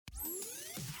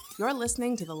You're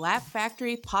listening to the Laugh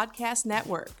Factory Podcast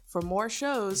Network. For more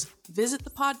shows, visit the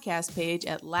podcast page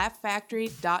at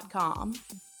laughfactory.com.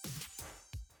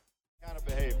 Kind of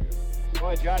behavior.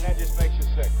 Boy, John, that just makes you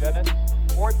sick, doesn't it?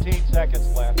 14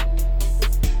 seconds left.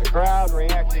 The crowd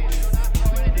reacting.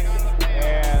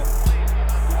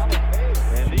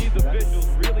 And these officials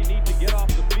really need to get off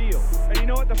the field. And you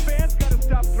know what? The fans got to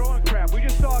stop throwing crap. We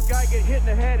just saw a guy get hit in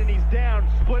the head and he's down,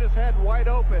 split his head wide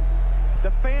open.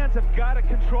 The fans have got to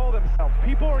control themselves.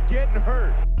 People are getting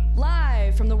hurt.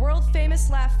 Live from the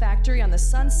world-famous Laugh Factory on the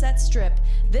Sunset Strip,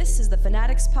 this is the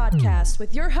Fanatics Podcast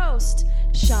with your host,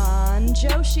 Sean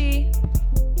Joshi.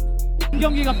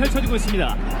 경기가 펼쳐지고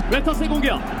있습니다. 웨터스의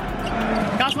공격.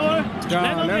 가솔,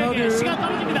 레너드에게 시간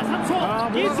떨어집니다. 3초,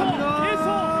 2초,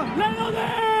 1초, 레너드!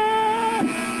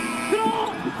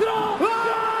 들어!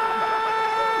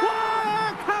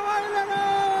 와! 카와이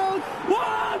레너드!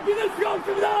 와! 믿을 수가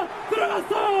없습니다.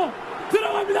 들어갔어요!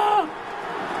 들어갑니다!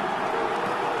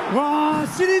 와,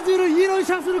 시리즈를 이런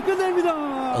샷으로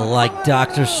끝냅니다. Like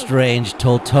Doctor Strange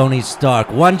told Tony Stark,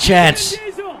 one chance.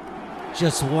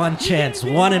 Just one chance.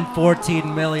 1 in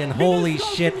 14 million. Holy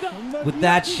shit. With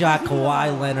that shot,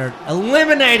 Kawhi Leonard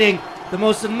eliminating the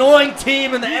most annoying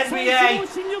team in the NBA,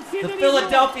 the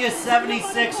Philadelphia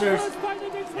 76ers,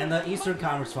 and the Eastern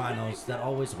Conference Finals that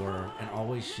always were and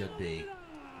always should be.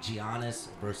 Giannis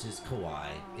versus Kawhi.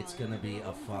 It's going to be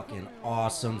a fucking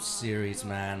awesome series,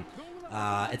 man.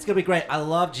 It's going to be great. I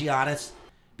love Giannis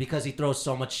because he throws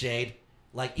so much shade.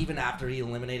 Like, even after he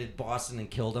eliminated Boston and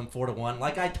killed him 4-1,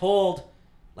 like I told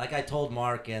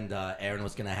Mark and Aaron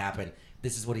was going to happen,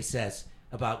 this is what he says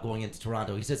about going into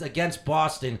Toronto. He says, against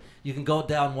Boston, you can go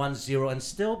down 1-0 and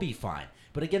still be fine.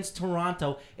 But against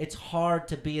Toronto, it's hard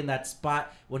to be in that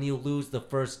spot when you lose the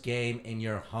first game in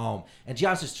your home. And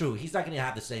Giannis is true. He's not going to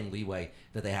have the same leeway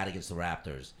that they had against the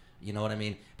Raptors. You know what I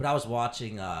mean? But I was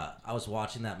watching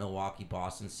that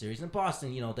Milwaukee-Boston series. And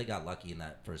Boston, you know, they got lucky in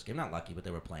that first game. Not lucky, but they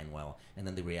were playing well. And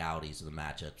then the realities of the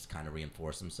matchups kind of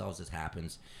reinforce themselves, as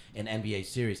happens in NBA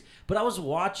series. But I was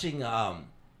watching the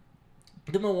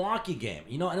Milwaukee game,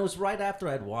 you know, and it was right after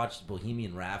I'd watched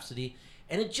Bohemian Rhapsody.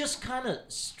 And it just kind of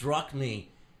struck me,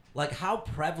 like, how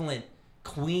prevalent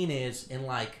Queen is in,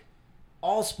 like,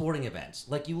 all sporting events.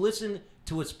 Like, you listen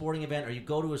to a sporting event or you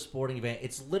go to a sporting event,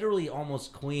 it's literally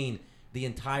almost Queen the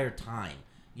entire time.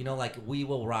 You know, like We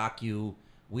Will Rock You,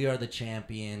 We Are the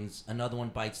Champions, Another One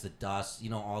Bites the Dust, you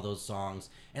know, all those songs.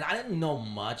 And I didn't know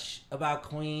much about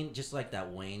Queen, just like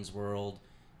that Wayne's World,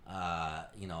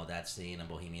 you know, that scene in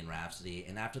Bohemian Rhapsody.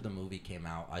 And after the movie came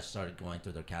out, I started going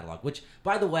through their catalog, which,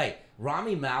 by the way,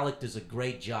 Rami Malek does a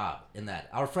great job in that.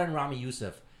 Our friend Rami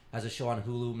Youssef has a show on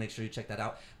Hulu. Make sure you check that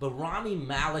out. But Rami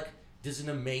Malek does an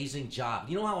amazing job.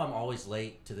 You know how I'm always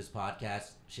late to this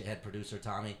podcast, shithead producer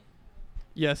Tommy?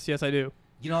 Yes, I do.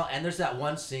 You know, and there's that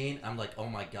one scene, I'm like, oh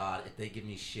my God, if they give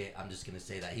me shit, I'm just going to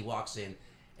say that. He walks in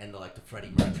and they're like the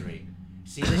Freddie Mercury.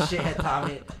 See this shithead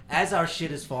Tommy? As our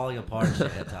shit is falling apart,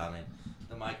 shithead Tommy.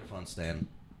 The microphone stand.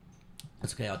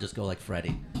 It's okay, I'll just go like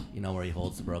Freddie. You know, where he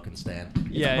holds the broken stand.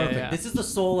 It's perfect. Yeah. This is the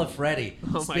soul of Freddie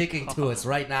speaking to us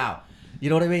right now. You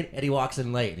know what I mean? And he walks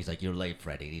in late and he's like, you're late,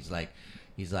 Freddie. He's like,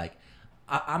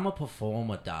 I'm a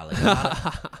performer, darling.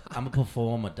 I'm a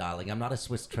performer, darling. I'm not a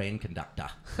Swiss train conductor.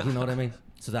 You know what I mean?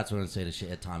 So that's what I'm going to say to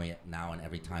shit Tommy now and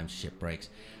every time shit breaks.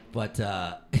 But,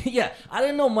 yeah, I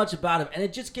didn't know much about him. And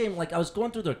it just came, like, I was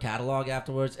going through their catalog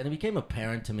afterwards, and it became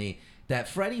apparent to me that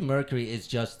Freddie Mercury is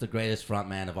just the greatest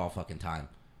frontman of all fucking time.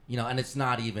 You know, and it's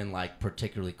not even, like,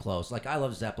 particularly close. Like, I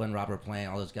love Zeppelin, Robert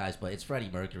Plant, all those guys, but it's Freddie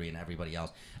Mercury and everybody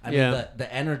else. I mean,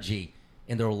 the energy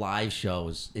in their live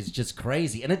shows is just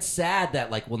crazy. And it's sad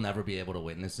that, like, we'll never be able to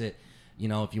witness it, you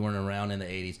know, if you weren't around in the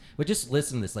 80s. But just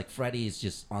listen to this. Like, Freddie is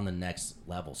just on the next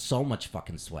level. So much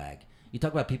fucking swag. You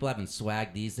talk about people having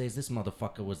swag these days. This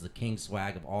motherfucker was the king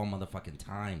swag of all motherfucking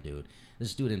time, dude.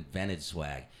 This dude invented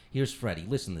swag. Here's Freddie.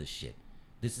 Listen to this shit.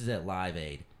 This is at Live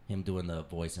Aid, him doing the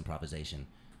voice improvisation.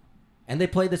 And they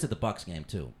played this at the Bucks game,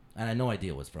 too. And I had no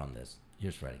idea it was from this.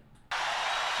 Here's Freddie.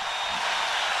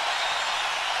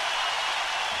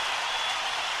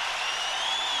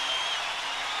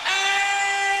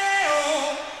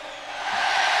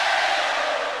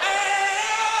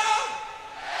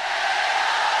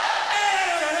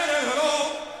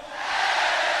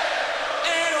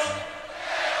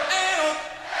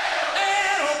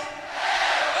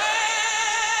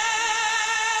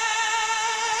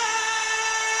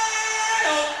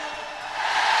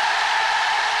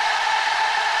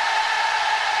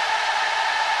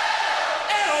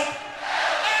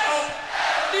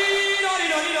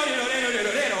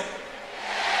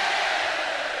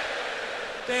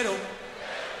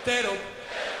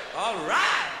 All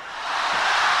right.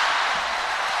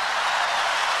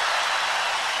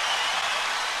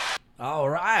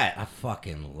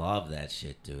 fucking love that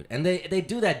shit, dude. And they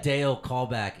do that Deo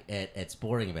callback at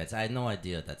sporting events. I had no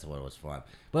idea that's what it was for.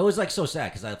 But it was like so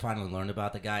sad because I finally learned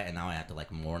about the guy and now I have to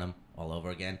like mourn him all over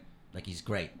again. Like he's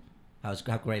great. How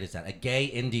great is that? A gay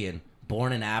Indian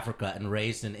born in Africa and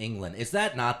raised in England. Is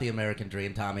that not the American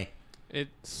dream, Tommy? It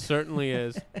certainly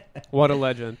is. What a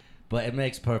legend. But it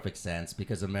makes perfect sense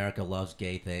because America loves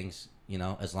gay things, you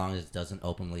know, as long as it doesn't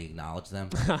openly acknowledge them.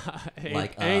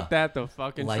 Ain't that the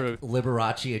fucking truth? Like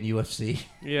Liberace and UFC.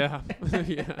 Yeah.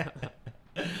 Yeah.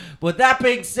 With that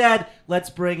being said, let's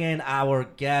bring in our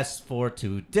guest for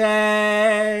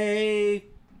today.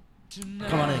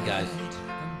 Come on in, guys.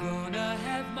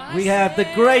 We have the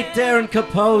great Darren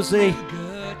Capozzi,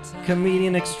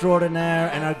 comedian extraordinaire,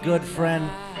 and our good friend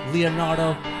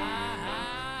Leonardo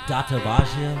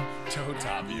Dottavagio.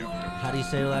 How do you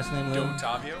say your last name, Leo?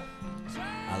 Dottavio.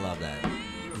 I love that.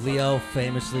 Leo,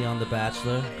 famously on The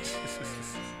Bachelor.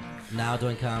 Now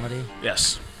doing comedy.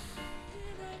 Yes.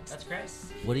 That's great.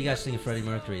 What do you guys think of Freddie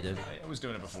Mercury, dude? I was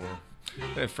doing it before.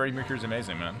 Freddie Mercury's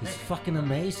amazing, man. He's fucking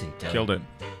amazing, dude. Killed it.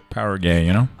 Power gay,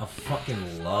 you know? I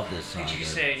fucking love this song, Did you dude.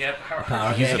 say, yeah,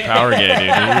 Power He's a gay. power gay,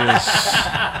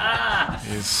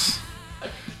 dude. He's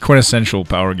quintessential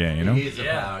power gay, you know? He's a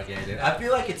power gay, dude. I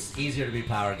feel like it's easier to be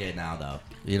power gay now, though.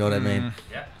 You know what I mean?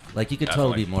 Yeah. Like, you could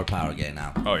totally be more power gay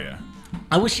now. Oh, yeah.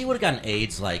 I wish he would have gotten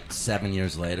AIDS, like, 7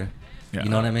 years later. Yeah. You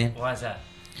know what I mean? Why is that?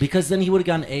 Because then he would have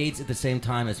gotten AIDS at the same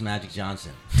time as Magic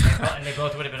Johnson. And they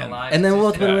both would have been alive. And then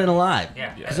both would have been alive.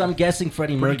 Yeah. Because I'm guessing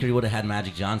Freddie Mercury would have had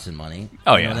Magic Johnson money.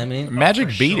 Oh, You yeah. know what I mean? Magic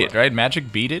for beat sure. it, right?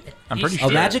 Magic beat it. I'm pretty Oh,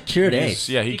 sure. Magic cured He's- AIDS.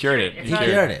 Yeah, he cured it. It's He not-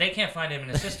 cured it. They can't find him in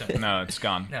the system. No, it's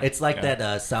gone. No. It's like Yeah.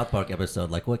 that South Park episode,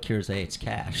 like, what cures AIDS?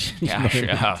 Cash. You know Cash, what I mean?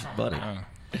 yeah. It's funny. Oh.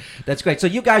 That's great. So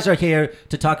you guys are here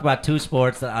to talk about two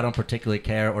sports that I don't particularly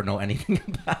care or know anything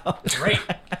about. Great.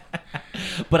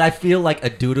 But I feel like a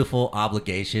dutiful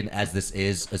obligation, as this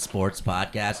is a sports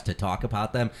podcast, to talk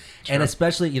about them. And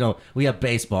especially, you know, we have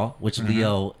baseball, which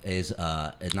Leo is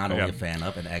not only a fan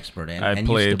of, an expert in, I and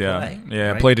played, used to play.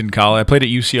 I right? played in college. I played at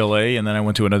UCLA, and then I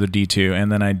went to another D2, and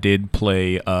then I did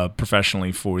play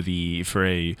professionally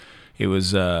it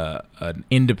was an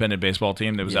independent baseball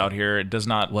team that was out here. It does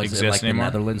not Was exist it like anymore.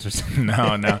 the Netherlands or something?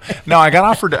 No. I got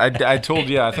offered. I told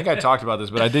you. I think I talked about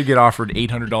this, but I did get offered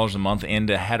 $800 a month and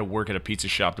had to work at a pizza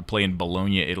shop to play in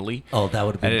Bologna, Italy. Oh, that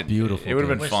would have been beautiful. It would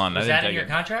have been fun. Was I that didn't in your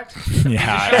take contract? it. Yeah,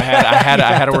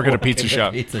 I had to work at a pizza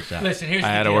shop. Pizza shop. Listen, here's I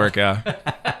the had to deal. work.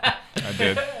 I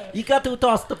did. You got to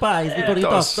toss the pies before you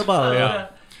toss the ball. Yeah.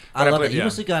 I But love I it. played- You yeah.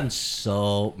 must have gotten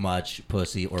so much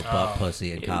pussy or butt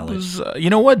pussy in college. You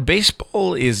know what?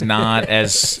 Baseball is not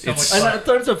as it's. And in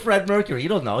terms of Fred Mercury, you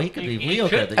don't know. He could be real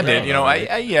good. I did, you know,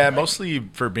 I mostly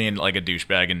for being like a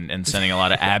douchebag and sending a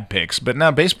lot of ab pics. But no,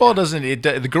 baseball doesn't.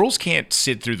 The girls can't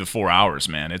sit through the 4 hours,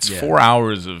 man. It's 4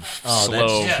 hours of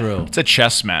slow. That's true. It's a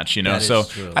chess match, you know. That is So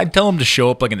true. I'd tell them to show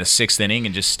up like in the 6th inning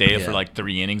and just stay Yeah. for like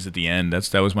 3 innings at the end.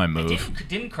 That was my move.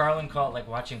 Didn't Carlin call it like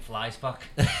watching flies fuck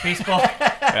baseball?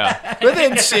 Yeah. But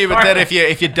then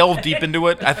if you delve deep into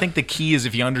it, I think the key is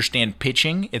if you understand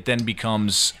pitching, it then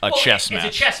becomes a chess match.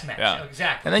 It's a chess match. Yeah. Oh,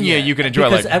 exactly. And then you can enjoy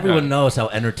because like everyone knows how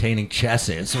entertaining chess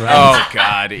is, right? Oh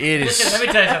God, it is. Listen, let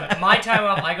me tell you something. My time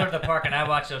up, I go to the park and I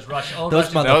watch those old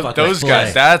Those Russian- motherfuckers Those play.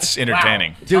 guys, that's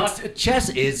entertaining. Dude, chess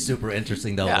is super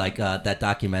interesting though. Yeah. Like that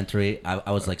documentary, I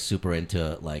was like super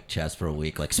into like chess for a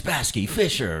week. Like Spassky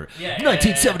Fisher, Yeah,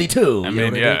 1972. I you know mean, what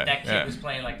I mean? yeah. That kid was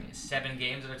playing like 7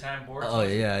 games at a time. Boards. Oh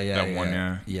yeah. That one,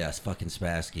 yeah. Yes, fucking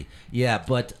Spassky. Yeah,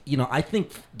 but you know, I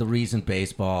think the reason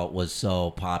baseball was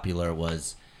so popular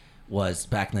was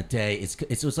back in the day.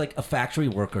 It was like a factory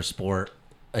worker sport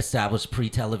established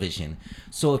pre-television.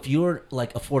 So if you're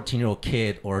like a 14-year-old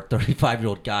kid or a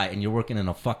 35-year-old guy and you're working in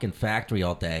a fucking factory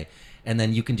all day, and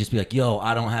then you can just be like, yo,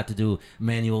 I don't have to do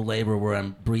manual labor where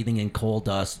I'm breathing in coal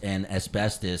dust and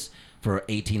asbestos for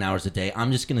 18 hours a day.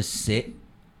 I'm just gonna sit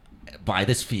by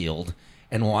this field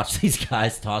and watch these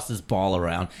guys toss this ball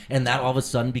around, and that all of a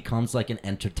sudden becomes like an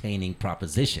entertaining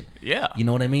proposition. Yeah. You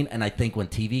know what I mean? And I think when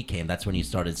TV came, that's when you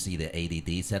started to see the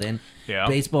ADD set in. Yeah.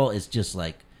 Baseball is just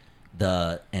like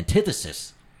the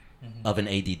antithesis of an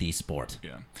ADD sport.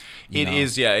 Yeah, You it know?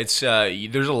 is. Yeah, it's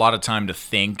there's a lot of time to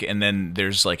think, and then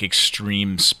there's like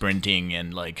extreme sprinting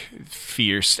and like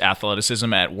fierce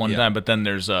athleticism at one time, but then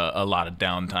there's a lot of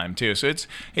downtime too. So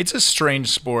it's a strange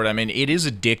sport. I mean, it is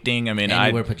addicting. I mean, And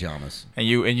you wear pajamas. and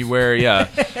you wear you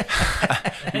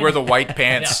wear the white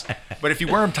pants, but if you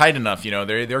wear them tight enough, you know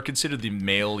they're considered the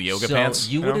male yoga So pants.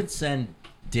 you know? wouldn't send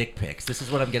dick pics. This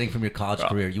is what I'm getting from your college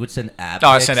career. You would send ab No,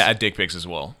 I pics. send dick pics as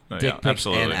well. Dick Yeah, pics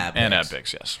absolutely, and ab and ab pics.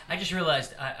 pics. Yes. I just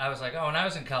realized I was like, oh, when I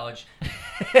was in college,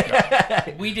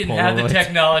 We didn't have the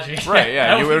technology. Right,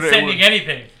 yeah. I wasn't sending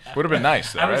anything. Would have been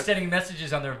nice, though, I was right? sending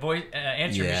messages on their voice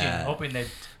answer machine, hoping they'd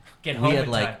get home We had in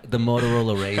like time. the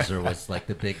Motorola Razr was like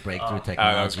the big breakthrough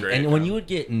technology, that was great, and when you would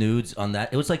get nudes on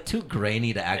that, it was like too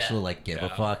grainy to actually like give a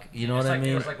fuck. You know what I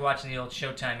mean? It was like watching the old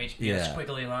Showtime HBO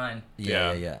squiggly line.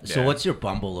 Yeah. So what's your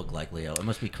Bumble look like, Leo? It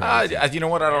must be crazy. You know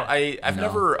what? I've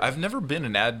never been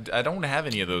an ad. I don't have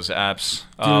any of those apps,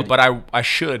 but I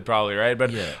should probably, right?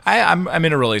 But I'm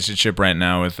in a relationship right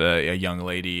now with a young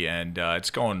lady, and it's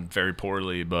going very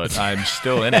poorly, but I'm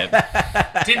still in it.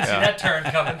 Didn't see that turn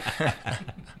coming.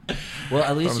 Well,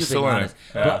 at least you're being honest.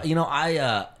 Yeah. But you know,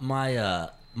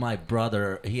 my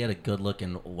brother, he had a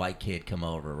good-looking white kid come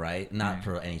over, right? Not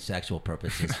for any sexual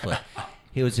purposes, but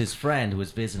he was his friend who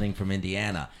was visiting from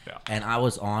Indiana, and I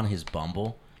was on his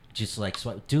Bumble. Just like,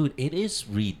 dude, it is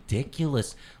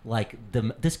ridiculous. Like,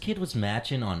 this kid was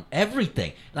matching on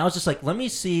everything. And I was just like, let me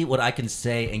see what I can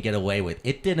say and get away with.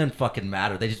 It didn't fucking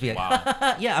matter. They just be like,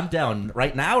 yeah, I'm down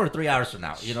right now or 3 hours from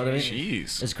now. You know what I mean?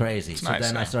 Jeez. It's crazy. It's so nice,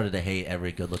 then I though. started to hate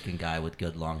every good-looking guy with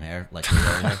good long hair. Like,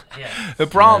 The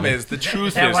problem is, the truth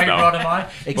Is that is, why you though. brought him on?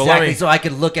 Exactly, so I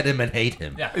could look at him and hate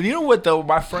him. Yeah. You know what though?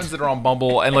 My friends that are on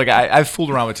Bumble, and like I fooled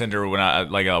around with Tinder when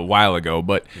like a while ago,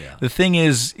 but the thing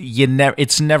is,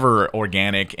 it's never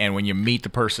organic. And when you meet the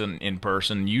person in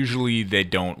person, usually they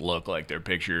don't look like their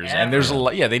pictures. Ever. And there's a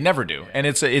lot, they never do. And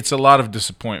it's a lot of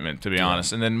disappointment, to be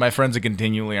honest. And then my friends that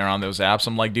continually are on those apps,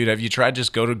 I'm like, dude, have you tried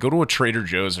just go to a Trader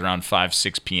Joe's around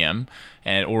 5-6 p.m.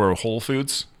 or a Whole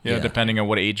Foods, depending on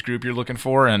what age group you're looking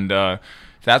for, and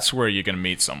that's where you're gonna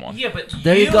meet someone. Yeah, but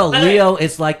There you go. Leo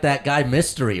is like that guy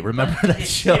Mystery. Remember that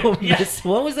show? Yeah.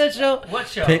 What was that show? What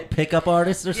show? Pickup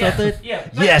Artist or something? Yeah.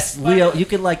 Yes, Leo. You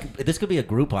could this could be a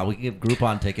Groupon. We could give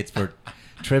Groupon tickets for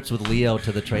trips with Leo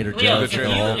to the Trader Leo,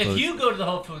 Joe's. if you go to the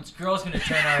Whole Foods, girls gonna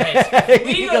turn our heads. If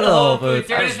we go to the Whole Foods,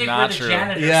 they're gonna think we're the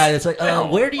janitors. Yeah, it's like,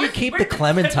 where do you keep the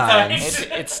clementines?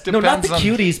 It No, not the depends on-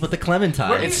 cuties, but the clementines.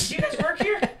 Where do you guys work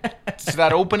here? It's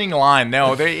that opening line.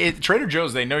 No, Trader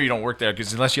Joe's, they know you don't work there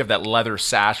because unless you have that leather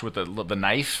sash with the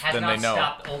knife, Has then not they know.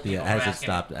 stopped old people from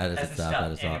asking. Hasn't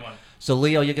stopped anyone. So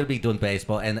Leo, you're gonna be doing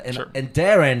baseball, and Sure. and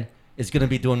Darren is gonna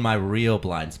be doing my real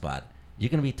blind spot. You're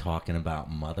gonna be talking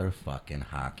about motherfucking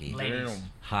hockey. Ladies.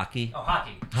 Hockey. Oh,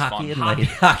 hockey. Hockey and Hockey.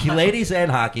 ladies. Hockey, ladies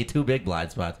and hockey, two big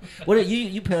blind spots. What are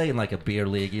you play in like a beer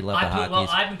league? You love the hockey. Well,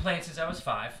 I've been playing since I was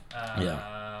 5. Yeah.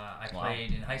 I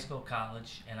played in high school,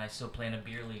 college, and I still play in a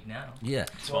beer league now. Yeah.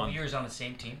 12 years on the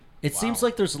same team. It seems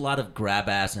like there's a lot of grab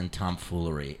ass and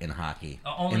tomfoolery in hockey.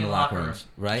 Only in the in locker locker rooms,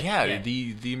 right? Yeah,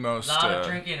 the most. A lot of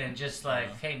drinking and just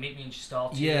like, hey, meet me in stall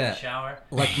 2 in the shower.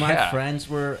 Like my friends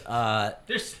were.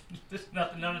 There's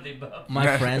nothing, none of the above.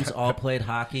 My friends all played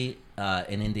hockey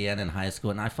in Indiana in high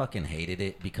school, and I fucking hated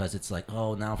it because it's like,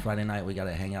 oh, now Friday night we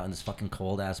gotta hang out in this fucking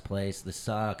cold ass place. This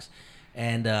sucks.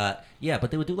 And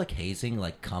but they would do like hazing,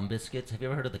 like cum biscuits. Have you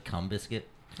ever heard of the cum biscuit?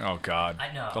 Oh God!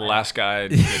 I know. The last guy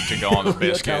to go on the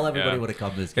biscuit. Tell everybody what a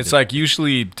cum biscuit It's is. like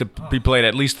usually to be played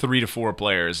at least 3 to 4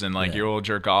 players, and like you'll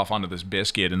jerk off onto this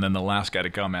biscuit, and then the last guy to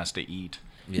come has to eat.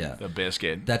 Yeah. The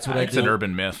biscuit. That's what I It's do. an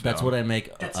urban myth. That's though. what I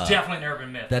make. That's definitely an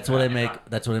urban myth. That's what I make.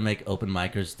 That's what I make open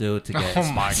micers do to get.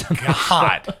 Oh my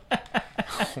God!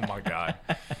 Oh my God!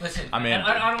 Listen, I'm in.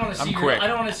 I don't want to see I'm your. quick. I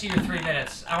don't want to see your 3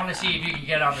 minutes. I want to see if you can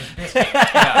get on this biscuit in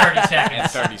 30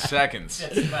 seconds. 30 seconds.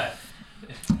 That's about.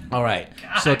 All right.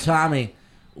 So Tommy,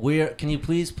 can you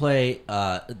please play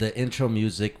the intro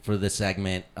music for this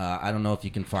segment? I don't know if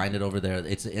you can find it over there.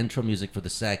 It's the intro music for the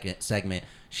second segment.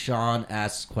 Sean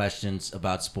asks questions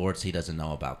about sports he doesn't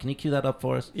know about. Can you cue that up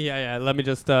for us? Yeah. Let me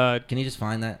just. Can you just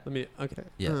find that? Let me. Okay.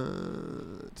 Yeah.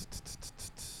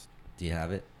 Do you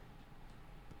have it?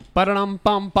 Ba-da-dum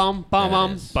bum bum bum There it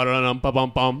bum. is. Ba-da-dum bum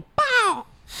bum bum. Pow.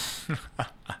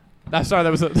 Sorry,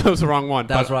 that was the wrong one.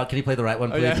 That was wrong. Can you play the right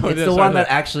one, Oh, please? yeah. It's the Sorry, one sorry. that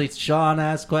actually Sean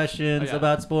asks questions Oh, yeah.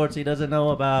 about sports he doesn't know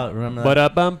about. Remember that?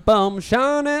 Ba-da-bum bum.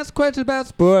 Sean asks questions about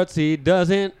sports he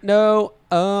doesn't know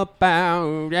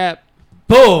about. Yep.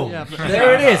 Boom! Yeah.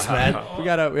 There it is, man. We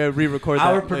gotta re-record that.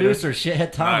 Our later. producer,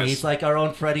 Shithead Tommy, Nice. he's like our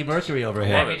own Freddie Mercury over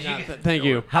here. Thank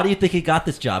you. How do you think he got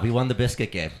this job? He won the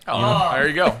biscuit game. Oh, there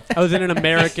you go. I was in an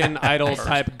American Idol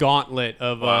type gauntlet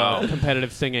of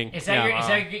competitive singing. Is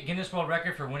that your Guinness World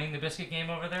Record for winning the biscuit game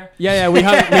over there? Yeah. We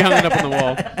hung it up on the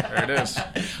wall. There it is.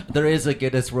 There is a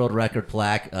Guinness World Record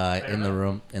plaque in the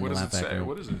room. In What the does Laugh it say? Factory room.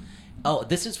 What is it? Oh,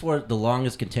 this is for the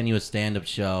longest continuous stand-up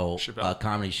show, Chappelle.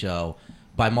 comedy show,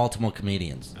 by multiple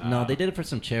comedians. No, they did it for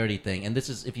some charity thing. And this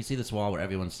is, if you see this wall where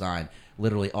everyone signed,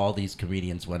 literally all these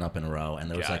comedians went up in a row, and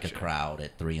there was like a Gotcha. crowd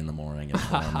at 3 in the morning and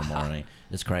 4 in the morning.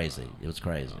 It's crazy. It was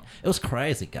crazy. It was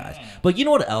crazy, guys. But you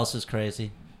know what else is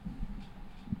crazy?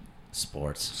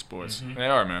 sports. Mm-hmm. They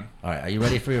are, man. All right, are you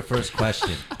ready for your first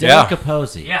question? Yeah. Darren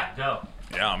Capozzi. Yeah, go.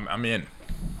 Yeah, I'm in.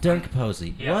 Darren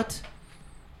Capozzi, Yeah. what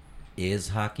is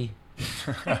hockey?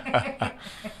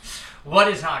 What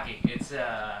is hockey?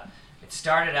 It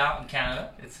started out in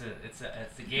Canada. It's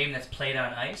a game that's played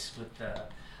on ice with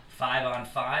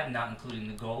 5-on-5, not including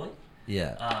the goalie.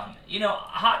 Yeah.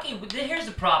 Hockey. Here's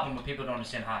the problem when people don't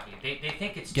understand hockey. They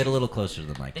think it's Get a little closer to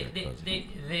the mic.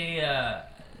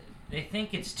 They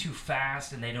think it's too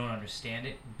fast and they don't understand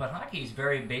it. But hockey is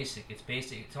very basic. It's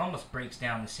basic. It almost breaks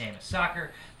down the same as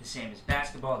soccer, the same as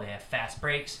basketball. They have fast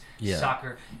breaks. Yeah.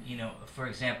 Soccer, for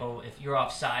example, if you're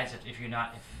offsides, if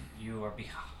you are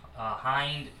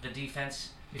behind the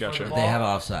defense before Gotcha. the ball. They have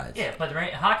offsides. Yeah, but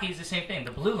hockey is the same thing.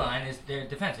 The blue line is their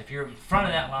defense. If you're in front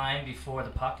of that line before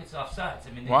the puck, it's offsides.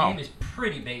 I mean, the game is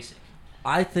pretty basic.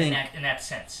 I think in that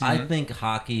sense. I think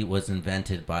hockey was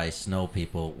invented by snow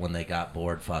people when they got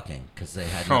bored fucking because they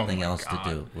had nothing else to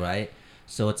do, right?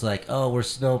 So it's like, oh, we're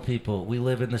snow people. We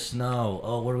live in the snow.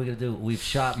 Oh, what are we gonna do? We've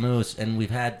shot moose and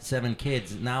we've had 7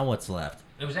 kids. Now what's left?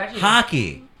 It was actually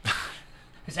hockey.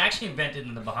 It's actually invented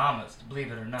in the Bahamas,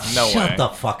 believe it or not. No way. Shut the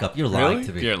fuck up. You're lying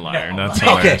to me. You're a liar. No. That's Okay,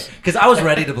 hilarious. because I was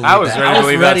ready to believe that. I was ready to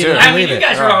believe that, too. I mean, you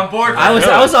guys were on board. I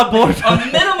was on board. A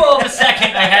minimal of a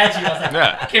second, I had you. I was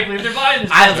like, I can't believe they're buying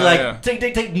this. I was Yeah, like,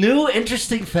 yeah. take new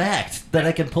interesting facts that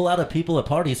I can pull out of people at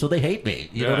parties so they hate me.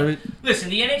 You know what I mean? Listen,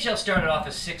 the NHL started off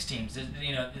as 6 teams.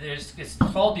 It's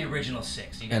called the original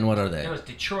 6. And what are they? There was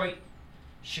Detroit,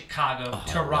 Chicago,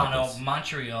 Toronto,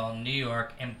 Montreal, New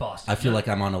York, and Boston. I feel like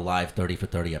I'm on a live 30 for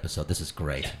 30 episode. This is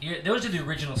great. Those are the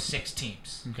original 6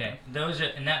 teams. Okay, those are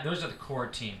the core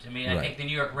teams. I mean, I think the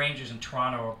New York Rangers and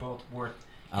Toronto are both worth.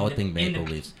 I would think Maple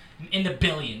Leafs in the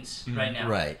billions right now.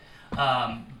 Right.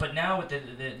 But now with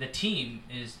the team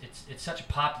it's such a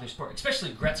popular sport,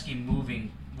 especially Gretzky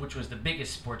moving, which was the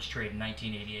biggest sports trade in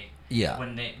 1988. Yeah.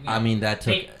 When they,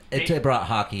 it brought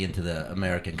hockey into the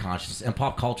American consciousness and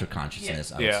pop culture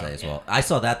consciousness. I would say as well. I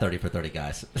saw that 30 for 30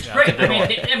 guys. It's great.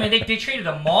 They traded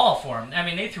a mall for him. I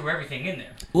mean, they threw everything in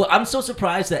there. Well, I'm so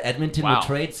surprised that Edmonton would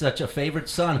trade such a favorite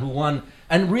son who won.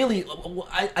 And really,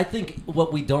 I think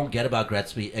what we don't get about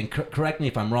Gretzky, and correct me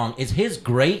if I'm wrong, is his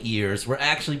great years were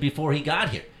actually before he got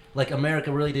here. Like,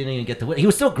 America really didn't even get to win. He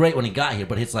was still great when he got here,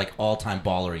 but his, like, all-time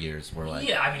baller years were like...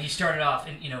 Yeah, I mean, he started off,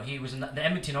 and, he was in the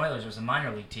Edmonton Oilers was a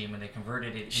minor league team, and they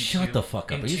converted it into... Shut the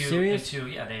fuck up. Are you serious?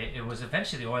 It was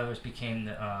eventually the Oilers became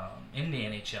in the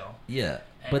NHL. Yeah,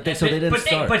 but they didn't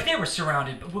start. But they were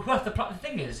surrounded... Well, the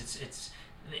thing is,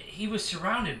 he was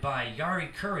surrounded by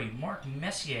Yari Curry, Mark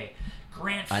Messier,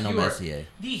 Grant Fuhr. I know Messier.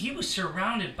 He was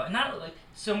surrounded by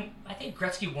I think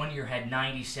Gretzky one year had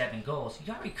 97 goals.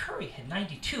 Yari Curry had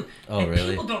 92. Oh, and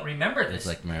really? People don't remember this. It's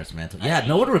like Maris Mantle. Yeah,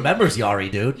 no one remembers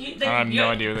Yari, dude. I have no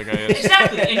idea who the guy is.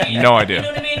 Exactly. No idea. You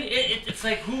know what I mean? It's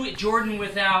like Jordan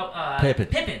without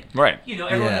Pippen. Right.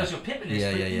 Everyone knows who Pippen is.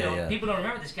 Yeah, but people don't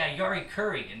remember this guy Yari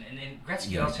Curry, and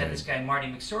Gretzky also had this guy Marty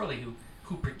McSorley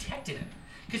who protected him.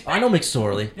 I know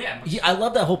McSorley. Yeah, I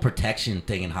love that whole protection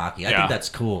thing in hockey. I think that's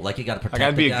cool. Like, you got to protect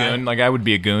I'd be the guy. a goon. Like, I would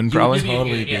be a goon, probably. You would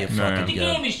totally be a fucking The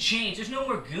goon. game has changed. There's no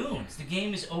more goons. The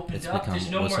game is opened up. Become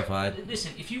There's no wussified. more.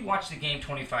 Listen, if you watched the game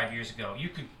 25 years ago, you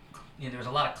could. There was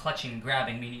a lot of clutching and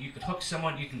grabbing, meaning you could hook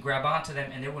someone, you can grab onto them,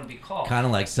 and they wouldn't be called. Kind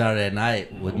of like Saturday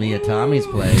night with me at Tommy's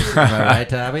place. Am I right,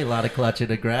 Tommy? A lot of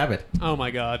clutching and grabbing. Oh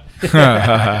my God.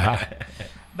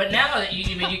 But now that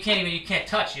you can't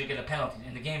touch, you get a penalty,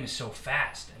 and the game is so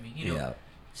fast. I mean,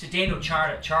 Zdeno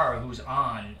Chara, who's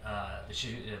on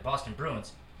the Boston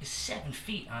Bruins, is 7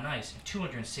 feet on ice and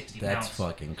 260 pounds. That's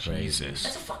fucking crazy. Jesus.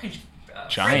 That's a fucking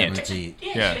giant.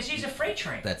 He's a freight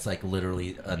train. That's like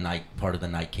literally part of the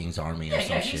Night King's army or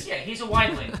some shit. He's a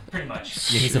wildling, pretty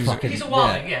much. Yeah, he's a fucking... He's a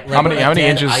wildling, yeah. How many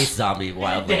inches? Ice zombie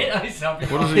wildling. Dead ice zombie.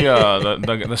 What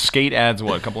is the skate adds?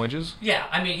 What, a couple inches? Yeah,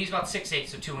 I mean he's about 6'8",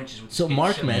 so 2 inches. With So skate,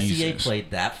 Mark Messier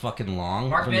played that fucking long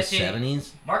from the 70s.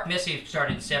 Mark Messier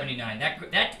started in '79.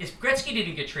 That if Gretzky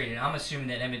didn't get traded, I'm assuming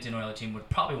that Edmonton Oilers team would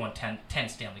probably won 10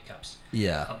 Stanley Cups.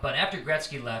 Yeah. But after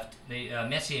Gretzky left,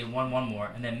 Messier won one more,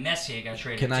 and then Messier got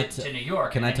traded to New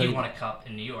York, and he won a cup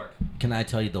in New York. Can I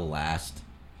tell you the last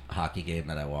hockey game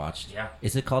that I watched? Yeah.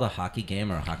 Is it called a hockey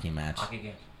game or a hockey match? Hockey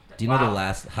game. Do you know the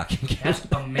last hockey game? That's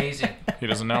amazing. He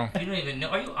doesn't know. You don't even know.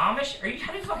 Are you Amish?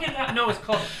 How do you fucking not know it's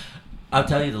called? I'll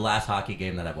tell you the last hockey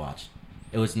game that I watched.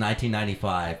 It was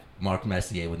 1995, Mark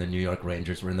Messier, when the New York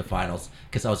Rangers were in the finals,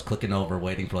 because I was clicking over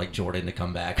waiting for like Jordan to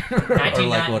come back. Or like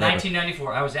whatever.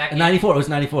 1994. I was at game 94. It was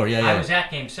 94. Yeah. I was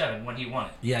at Game 7 when he won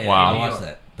it. Yeah. Wow. I watched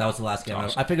that. That was the last game.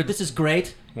 I figured this is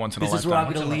great. Once in a This is where I'm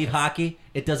lifetime. going to leave hockey.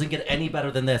 It doesn't get any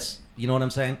better than this. You know what I'm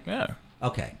saying? Yeah.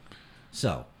 Okay.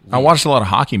 So. I watched a lot of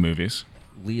hockey movies.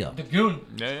 Leo. The Goon.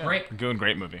 Yeah. Great. Goon,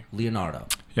 great movie. Leonardo.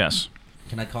 Yes.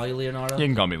 Can I call you Leonardo? You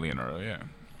can call me Leonardo, yeah.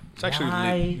 It's actually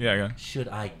Why yeah. should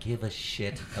I give a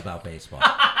shit about baseball?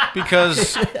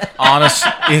 Because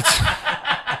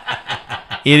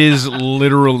it is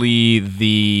literally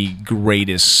the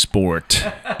greatest sport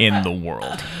in the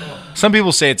world. Some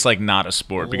people say it's like not a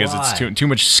sport because it's too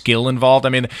much skill involved. I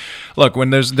mean, look,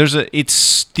 when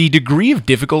it's the degree of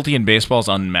difficulty in baseball is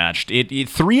unmatched.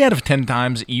 3 out of 10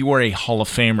 times you are a Hall of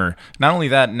Famer. Not only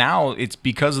that, now it's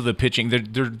because of the pitching.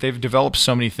 They've developed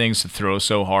so many things to throw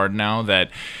so hard now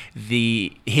that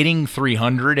the hitting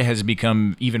 300 has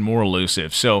become even more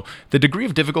elusive. So the degree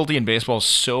of difficulty in baseball is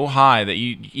so high that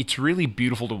it's really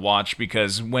beautiful to watch,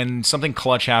 because when something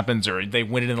clutch happens or they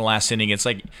win it in the last inning, it's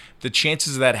like the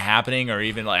chances of that happening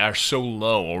are so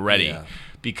low already. Yeah.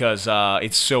 Because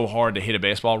it's so hard to hit a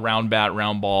baseball, round bat,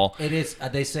 round ball. It is.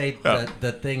 They say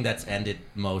the thing that's ended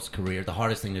most career, the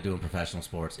hardest thing to do in professional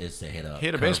sports is to hit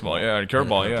a baseball, a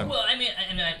curveball, yeah. Well, I mean,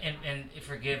 and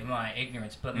forgive my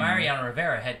ignorance, but Mariano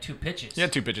Rivera had 2 pitches. He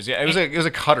had 2 pitches, yeah. It was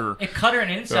a cutter. A cutter and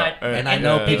inside. And I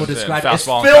know people describe it as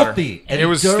filthy. And it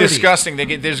was dirty. disgusting.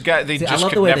 They just I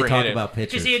love the way never they talk hit about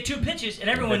pitches. Because he had 2 pitches, and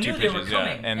everyone knew they were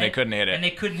coming. And they couldn't hit it. And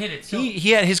they couldn't hit it. So. He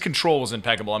had his control was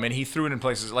impeccable. I mean, he threw it in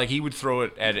places like he would throw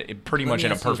it at pretty much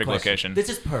in a perfect location. This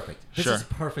is perfect. This is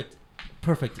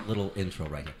perfect little intro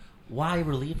right here. Why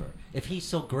reliever? If he's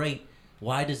so great,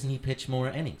 why doesn't he pitch more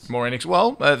innings? More innings.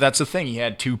 Well, that's the thing. He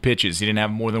had 2 pitches. He didn't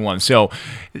have more than one. So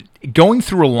going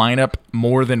through a lineup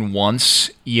more than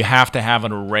once, you have to have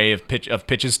an array of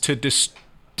pitches to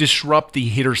disrupt the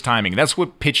hitter's timing. That's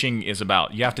what pitching is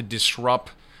about. You have to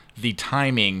disrupt the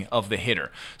timing of the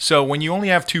hitter. So when you only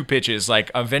have 2 pitches,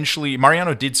 like eventually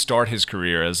Mariano did start his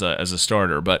career as a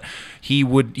starter, but he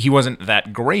wasn't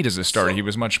that great as a starter. He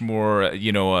was much more,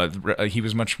 he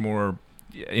was much more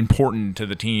important to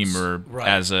the team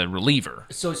as a reliever.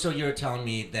 So you're telling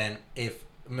me then if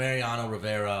Mariano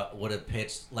Rivera would have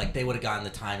pitched, like they would have gotten the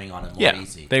timing on him more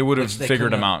easy. They would have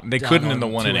figured him out. They couldn't in the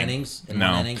one inning. One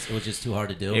innings, it was just too hard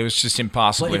to do. It was just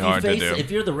impossibly hard to do. If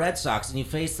you're the Red Sox and you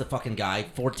face the fucking guy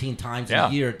 14 times a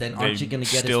year, then aren't you going to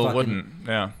get his fucking... wouldn't,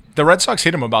 yeah. The Red Sox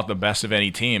hit him about the best of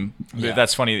any team. Yeah.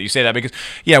 That's funny that you say that because,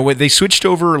 they switched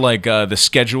over like the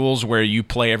schedules where you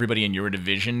play everybody in your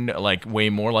division like way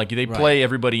more. Like they play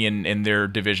everybody in their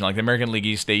division. Like the American League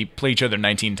East, they play each other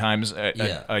 19 times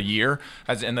a year,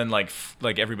 and then like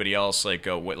everybody else like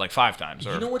 5 times.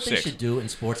 Or you know what 6. they should do in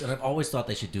sports, and I've always thought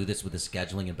they should do this with the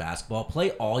scheduling in basketball.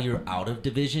 Play all your out of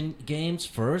division games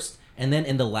first. And then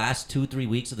in the last 2-3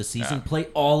 weeks of the season, play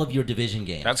all of your division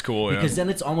games. That's cool, because then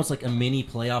it's almost like a mini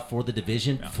playoff for the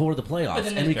division for the playoffs,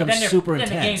 and it becomes super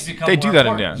intense. They do that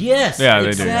in Yes,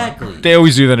 exactly. They do. They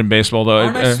always do that in baseball, though.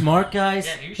 Aren't I smart, guys?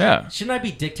 Yeah. Shouldn't I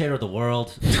be dictator of the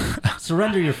world?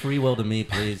 Surrender your free will to me,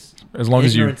 please. As long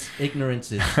as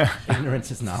ignorance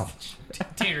is knowledge.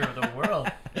 Dictator of the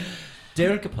world.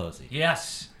 Darren Capozzi.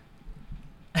 Yes.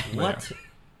 What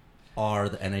are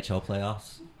the NHL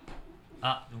playoffs?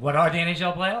 What are the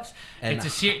NHL playoffs? And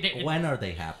when are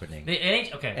they happening?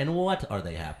 Okay. And what are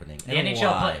they happening? The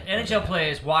NHL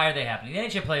plays. Why are they happening? The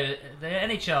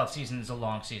NHL season is a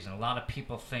long season. A lot of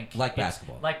people think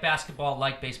basketball, like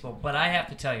baseball. But I have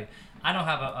to tell you, I don't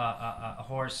have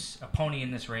a pony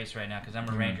in this race right now because I'm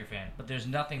a Ranger fan. But there's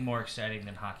nothing more exciting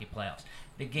than hockey playoffs.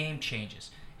 The game changes.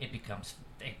 It becomes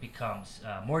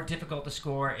more difficult to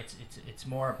score. It's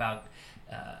more about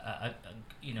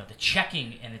the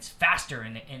checking, and it's faster,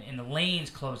 and the lanes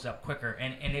close up quicker,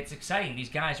 and it's exciting. These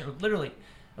guys are literally,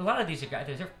 a lot of these guys,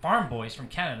 they're farm boys from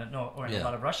Canada, a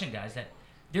lot of Russian guys that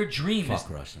their dream is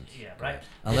Russians. Yeah, right.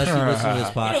 Unless you listen to this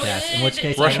podcast, in which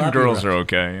case Russian girls are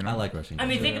okay. I like Russian girls. I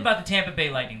mean, think about the Tampa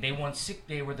Bay Lightning. They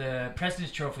were the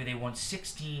President's Trophy. They won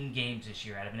 16 games this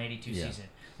year out of an 82 season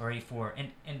or 84,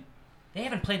 and they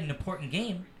haven't played an important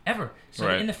game ever. So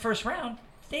in the first round,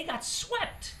 they got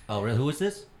swept. Oh, really? Who is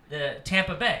this? The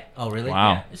Tampa Bay. Oh, really?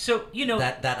 Wow. Yeah. So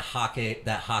that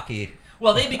hockey.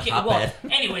 Well, they became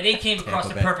anyway. They came across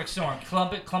the perfect storm.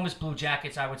 Columbus Blue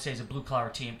Jackets, I would say, is a blue-collar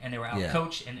team, and they were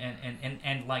out-coached.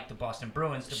 And like the Boston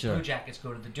Bruins, the Blue Jackets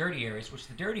go to the dirty areas, which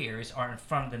the dirty areas are in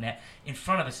front of the net, in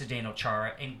front of a Zdeno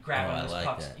Chara, and grabbing those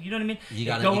pucks. That. You know what I mean? You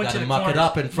got to muck it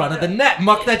up in front of the net.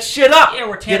 Muck that shit up. Yeah,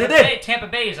 where Tampa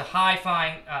Bay is a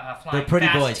high-flying, they're pretty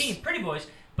fast boys. team. Pretty boys.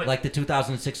 But like the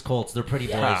 2006 Colts, they're pretty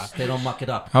boys. They don't muck it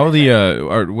up. How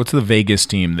what's the Vegas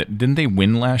team that didn't they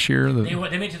win last year? They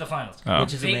made it to the finals.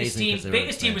 Which is amazing.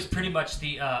 Vegas team was pretty much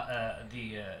the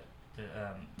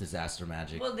disaster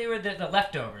magic. Well, they were the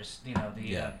leftovers.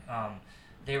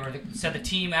 said the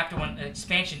team after one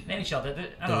expansion NHL.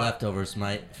 The Leftovers,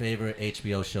 my favorite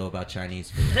HBO show about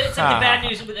Chinese food. It's like the bad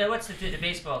news. What's the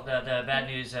baseball? The bad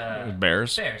news.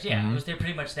 Bears. Bears. Yeah, they're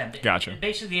pretty much them. Gotcha.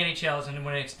 Basically, the NHL is, and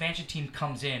when an expansion team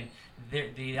comes in,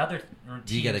 the other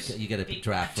teams you get a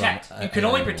draft protect. from. You can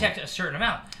only protect a certain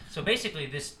amount. So basically,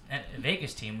 this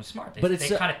Vegas team was smart. They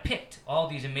kind of picked all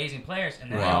these amazing players, and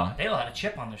then they all had a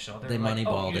chip on their shoulder. They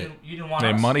moneyballed it. You didn't want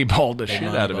They us. moneyballed the shit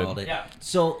out of it. Yeah.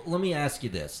 So let me ask you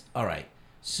this. All right.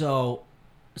 So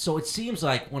it seems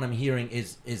like what I'm hearing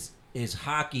is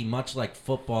hockey, much like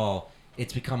football,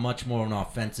 it's become much more an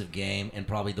offensive game, and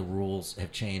probably the rules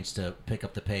have changed to pick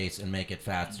up the pace and make it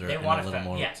faster and a little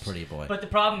more pretty boy. But the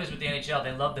problem is with the NHL,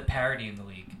 they love the parity in the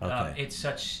league. Okay. It's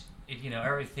such,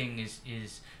 everything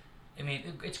is. I mean,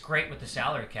 it's great with the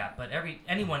salary cap, but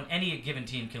any given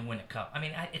team can win a cup. I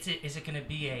mean, is it going to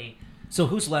be a? So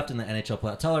who's left in the NHL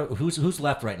playoffs? Tell her who's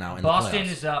left right now in the playoffs. Boston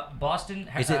is up. Boston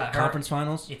is it conference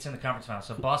finals? It's in the conference finals.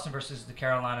 So Boston versus the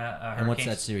Carolina Hurricanes. And what's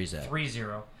that series at?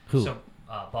 3-0. Who? So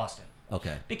Boston.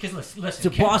 Okay. Because listen. So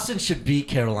Boston should beat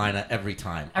Carolina every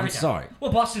time. I'm sorry.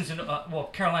 Well,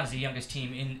 Carolina's the youngest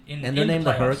team in and they're named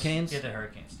the Hurricanes. Yeah, the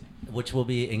Hurricanes. Which will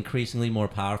be increasingly more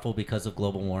powerful because of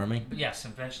global warming. Yes,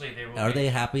 eventually they will. Are they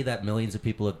happy that millions of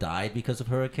people have died because of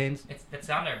hurricanes? It's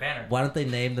on their banner. Why don't they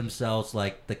name themselves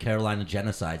like the Carolina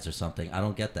Genocides or something? I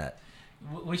don't get that.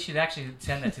 We should actually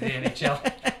send that to the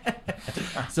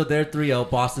NHL. So they're 3-0.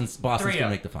 Boston's 3-0. going to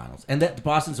make the finals. And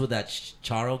Boston's with that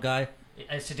Charo guy?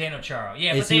 Zdeno Chara.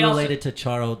 Yeah, is but he related to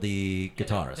Charo, the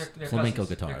guitarist? They're flamenco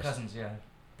cousins. guitarist. They're cousins, yeah.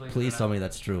 Please tell me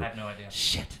that's true. I have no idea.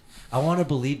 Shit. I want to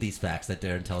believe these facts that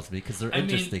Darren tells me because they're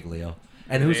interesting, Leo.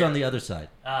 And who's on the other side?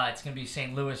 It's going to be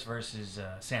St. Louis versus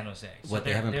San Jose. So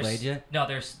they haven't played yet? No,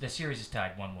 the series is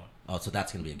tied 1-1. Oh, so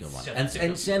that's going to be a good one. So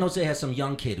and San Jose has some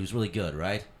young kid who's really good,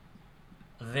 right?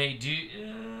 They do.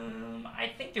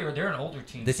 I think they're an older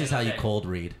team. This is how you cold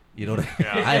read. You know what I mean?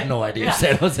 Yeah. I have no idea.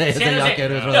 San Jose is a young kid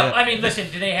who's really good. I mean,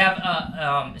 listen. Do they have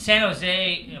San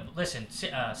Jose? Listen,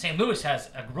 St. Louis has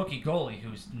a rookie goalie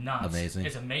who's nuts. Amazing.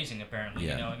 It's amazing, apparently.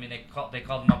 Yeah. I mean, they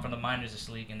called him up from the minors this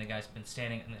league, and the guy's been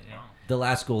standing. The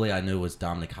last goalie I knew was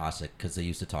Dominic Hasek because they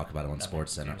used to talk about him on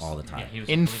SportsCenter all the time. Yeah,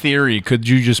 in theory, could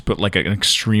you just put like an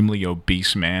extremely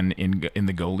obese man in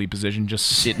the goalie position, just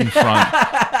sit in front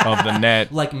of the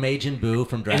net, like Majin Buu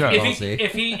from Dragon Ball Z?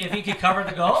 If he could cover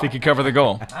the goal, if he could cover the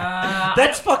goal.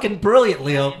 That's fucking brilliant,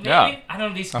 Leo. Maybe, Yeah. I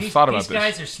don't know. These this.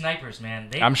 guys are snipers, man.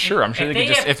 I'm sure they can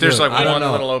just, have, if there's like I don't one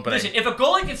know. little opening. Listen, if a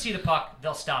goalie can see the puck,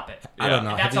 they'll stop it. I don't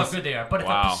know. That's how good they are. But if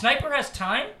a sniper has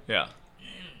time, Yeah.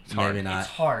 Maybe not. It's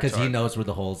hard. Because he knows where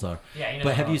the holes are. Yeah, he knows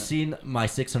but have where you the holes seen My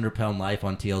 600-Pound Life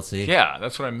on TLC? Yeah,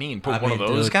 that's what I mean. Put one of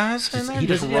those dude, guys in there. He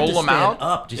Just doesn't roll have to them stand out.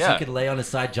 up. Just he could lay on his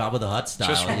side, Jabba the Hutt style.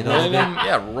 Just you know roll what I mean? them.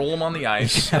 Yeah, roll them on the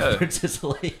ice. Yeah. Just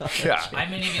lay on Yeah. I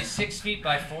mean, he's 6 feet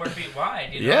by 4 feet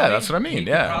wide. You know Yeah, what that's what I mean, He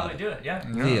yeah. could probably do it. Yeah.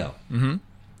 Leo.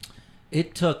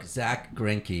 It took Zach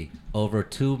Greinke over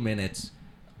 2 minutes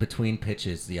between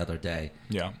pitches the other day.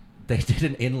 Yeah. They did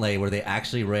an inlay where they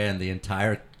actually ran the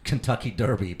entire Kentucky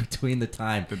Derby between the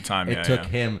time it took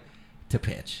him to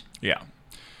pitch. Yeah.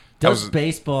 Does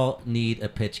baseball need a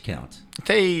pitch count?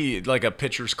 They like a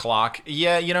pitcher's clock.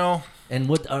 Yeah, you know. And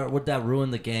would that ruin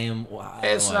the game?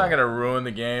 It's not going to ruin the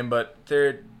game, but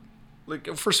they're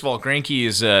like, first of all, Greinke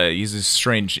is he's a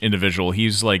strange individual.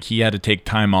 He had to take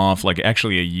time off, like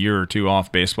actually a year or two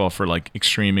off baseball for like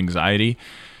extreme anxiety.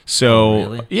 So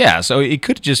really? Yeah, so it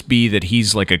could just be that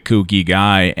he's like a kooky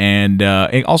guy, and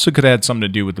it also could have had something to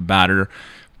do with the batter.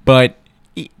 But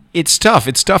it's tough.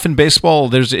 It's tough in baseball.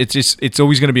 It's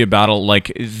always going to be a battle.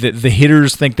 Like the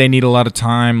hitters think they need a lot of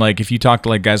time. Like if you talk to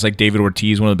like guys like David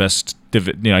Ortiz, one of the best.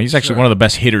 He's actually one of the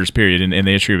best hitters, period, in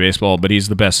the history of baseball. But he's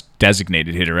the best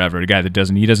designated hitter ever. A guy that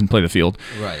doesn't play the field.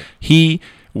 Right. He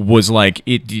was like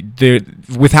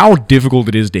with how difficult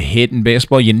it is to hit in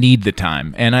baseball, you need the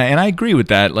time, and I agree with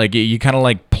that. Like you kind of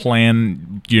like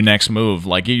plan your next move.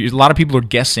 Like a lot of people are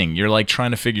guessing. You're like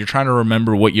trying to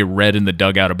remember what you read in the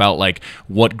dugout about like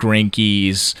what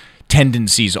Greinke's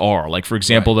tendencies are. Like for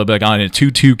example, they'll be like on a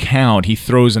 2-2 count, he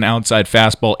throws an outside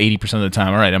fastball 80% of the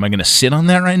time. All right, am I going to sit on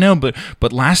that right now?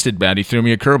 But last at bat, he threw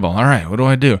me a curveball. All right, what do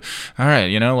I do? All right,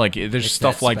 like there's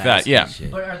stuff like that. Yeah.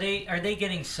 Shit. But are they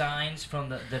getting signs from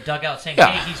the dugout saying, Yeah.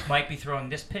 hey, he might be throwing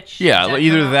this pitch? Yeah,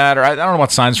 either that or I don't know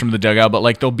what signs from the dugout, but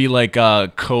like there'll be like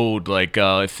code, like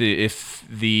if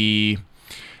the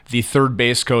the third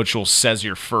base coach says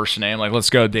your first name, like let's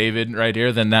go David right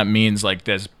here, then that means like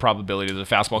there's probability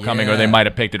there's a fastball coming, or they might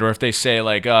have picked it. Or if they say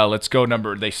like let's go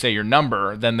number, they say your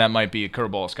number, then that might be a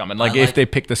curveball is coming. Like if they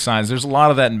pick the signs, there's a lot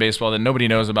of that in baseball that nobody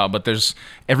knows about, but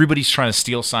everybody's trying to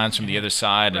steal signs from the other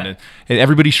side, and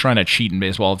everybody's trying to cheat in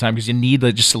baseball all the time because you need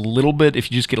just a little bit.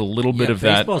 If you just get a little bit of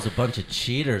that, baseball's a bunch of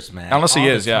cheaters, man. Honestly,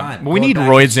 is But we need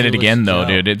roids in it again, though,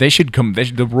 dude. They should come. The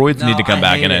roids need to come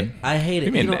back in it. I hate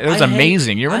it. It was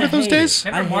amazing. You remember those days?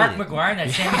 Remember Mark McGwire and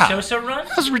that Sammy Sosa run?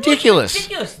 That was ridiculous.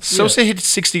 Sosa hit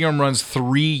 60 home runs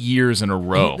 3 years in a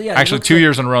row. Actually, 2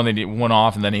 years in a row. And they did one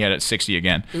off, and then he had it 60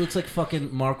 again. It looks like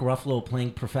fucking Mark Ruffalo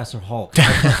playing Professor Hulk. I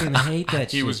fucking hate that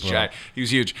shit. He was jacked. He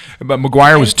was huge. But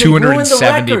McGwire was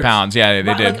 270 pounds. Yeah,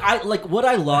 they did. Like what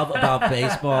I love about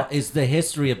baseball is the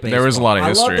history of baseball. There was a lot of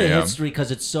history. I love the history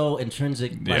because it's so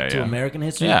intrinsic to American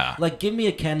history. Yeah. Like, give me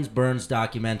a Ken Burns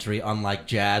documentary on like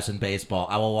jazz and baseball.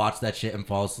 I will watch that shit and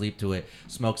fall asleep to it.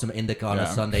 Smoke some indica on a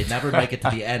Sunday. Never make it to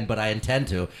the end, but I intend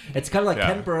to. It's kind of like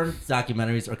Ken Burns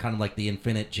documentaries are kind of like the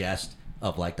infinite jest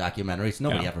of like documentaries.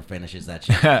 Nobody ever finishes that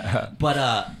shit.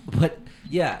 but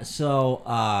yeah. So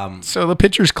the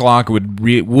pitcher's clock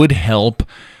would help.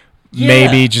 Yeah.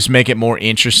 Maybe just make it more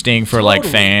interesting for like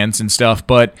fans and stuff.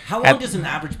 But how long does an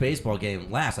average baseball game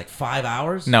last? Like 5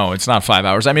 hours? No, it's not 5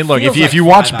 hours. I mean, look, if you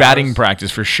watch batting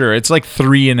practice for sure, it's like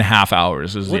 3.5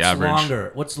 hours is the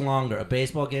average. What's longer, a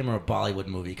baseball game or a Bollywood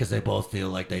movie? Because they both feel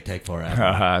like they take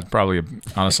forever. Probably,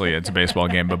 honestly, it's a baseball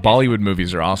game. But Bollywood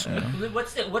movies are awesome.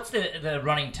 What's the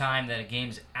running time that a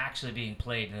game's actually being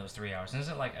played in those 3 hours?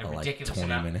 Isn't it like a ridiculous like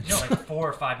 20 amount? minutes. No, like 4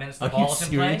 or 5 minutes. The ball's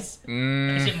in play.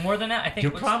 Is it more than that? I think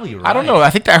you're probably right. I don't know. I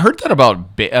think I heard that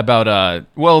about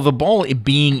the ball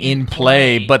being in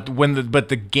play, but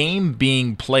the game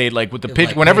being played, like with the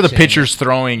pitch, whenever the pitcher's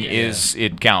throwing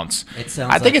it counts.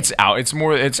 I think it's out.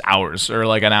 It's hours or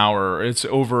like an hour. It's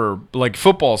over. Like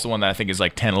football's the one that I think is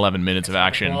like 10-11 minutes of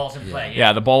action. The ball's in play.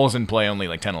 Yeah, the ball is in play only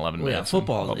like 10-11 minutes. Yeah,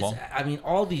 football. I mean,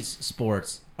 all these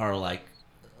sports are like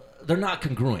they're not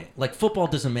congruent. Like football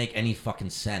doesn't make any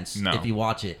fucking sense if you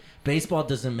watch it. Baseball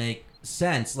doesn't make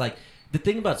sense. Like. The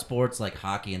thing about sports like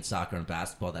hockey and soccer and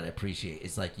basketball that I appreciate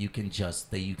is like you can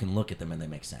look at them and they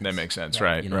make sense. They make sense,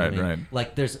 right? You know what I mean? Right.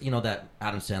 Like there's that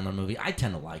Adam Sandler movie. I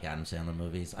tend to like Adam Sandler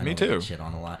movies. I Me know too. I get shit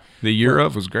on a lot. The Year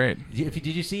of was great. Did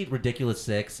you see Ridiculous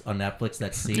 6 on Netflix?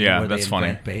 That scene where that's they funny.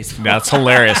 invent baseball. That's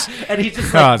hilarious. And he's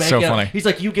just like, it's so funny. He's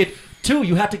like, you get 2.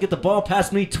 You have to get the ball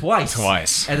past me twice.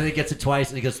 And then he gets it twice,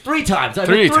 and he goes 3 times.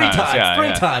 Three times. Yeah,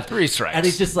 3 times. 3 strikes. And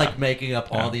he's just like making up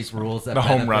all these rules. That the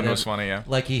home run him. was funny. Yeah.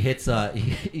 Like he hits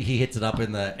he hits it up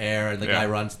in the air, and the guy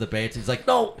runs to the base. He's like,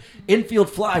 no,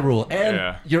 infield fly rule,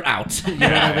 and you're out. You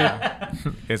know what I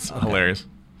mean? It's hilarious.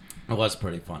 It was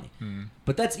pretty funny.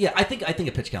 But that's I think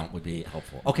a pitch count would be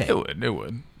helpful. Okay. It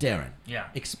would. Darren. Yeah.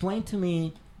 Explain to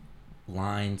me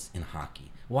lines in hockey.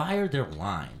 Why are there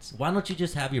lines? Why don't you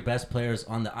just have your best players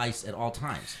on the ice at all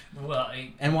times? Well,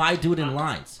 and why do it in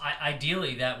lines?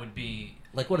 Ideally, that would be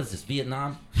like, what is this,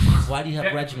 Vietnam? Why do you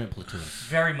have regiment platoons?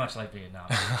 Very much like Vietnam.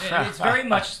 It's very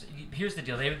much. Here's the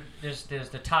deal. There's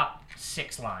the top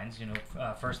 6 lines.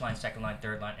 First line, second line,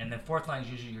 third line, and then fourth line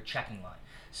is usually your checking line.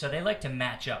 So they like to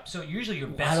match up. So usually your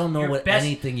best. I don't know what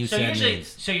anything you said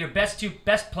means. So your best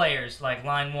players, like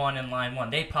line 1 and line 1,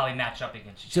 they probably match up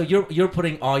against each other. So you're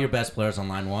putting all your best players on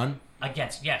line 1?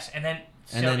 Yes, and then.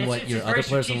 And then what? Your other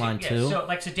players on line 2? So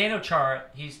like Zdeno Chara,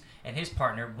 and his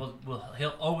partner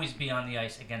he'll always be on the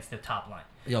ice against the top line.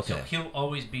 Okay. So he'll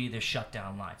always be the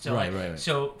shutdown line. So right.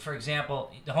 So for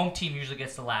example, the home team usually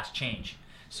gets the last change.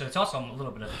 So it's also a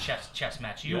little bit of a chess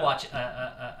match. You watch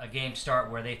a game start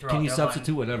where they throw. Can you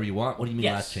substitute whatever you want? What do you mean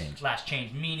last change? Last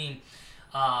change meaning,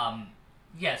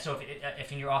 so if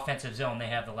in your offensive zone they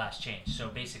have the last change. So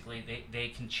basically they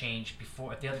can change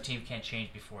before if the other team can't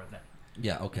change before them.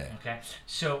 Yeah. Okay. Okay.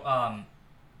 So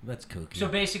that's kooky. So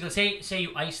basically, say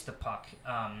you ice the puck,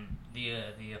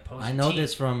 the opposing. I know team.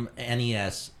 this from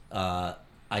NES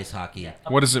ice hockey. Yeah.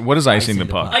 What is it? What is icing the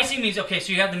puck? Icing means so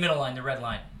you have the middle line, the red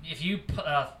line. If you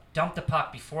dump the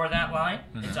puck before that line,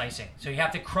 it's icing. So you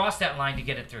have to cross that line to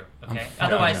get it through. Okay.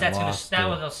 Otherwise,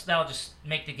 that'll just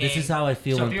make the game. This is how I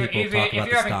feel when people talk about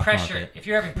the stock market. If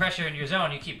you're having pressure in your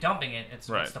zone, you keep dumping it.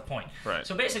 What's the point? Right.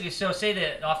 So basically, say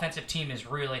the offensive team is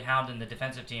really hounding the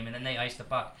defensive team, and then they ice the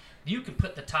puck. You can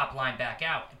put the top line back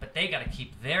out, but they got to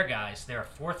keep their guys, their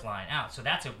fourth line, out. So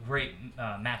that's a great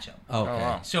matchup.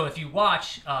 Okay. So if you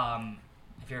watch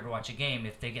you ever watch a game,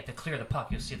 if they get to clear the puck,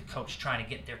 you'll see the coach trying to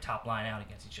get their top line out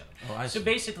against each other. Oh, so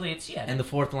basically, it's And the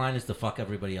fourth line is to fuck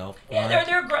everybody else. Yeah,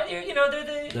 they're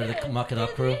the muck it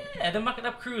up crew. Yeah, the muck it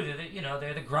up crew.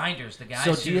 They're the grinders, the guys.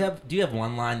 So do you have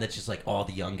one line that's just like all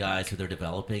the young guys who they're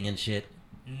developing and shit?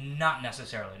 Not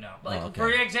necessarily, no. Like okay. for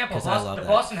example, 'Cause I love that.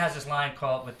 Boston has this line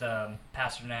called with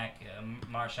Pasternak,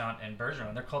 Marchand, and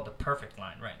Bergeron. They're called the perfect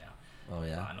line right now. Oh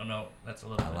yeah. I don't know. That's a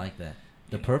little. I bit. like that.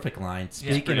 The perfect line.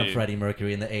 Speaking pretty- of Freddie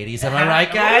Mercury in the 80s, am I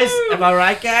right, guys? Am I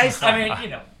right, guys? I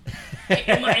mean,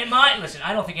 in my listen,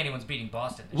 I don't think anyone's beating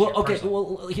Boston this year, Well, okay. personally.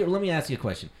 Well, here, let me ask you a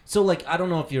question. So, like, I don't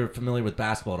know if you're familiar with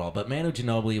basketball at all, but Manu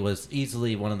Ginobili was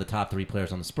easily one of the top 3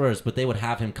 players on the Spurs, but they would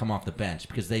have him come off the bench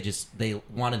because they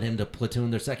wanted him to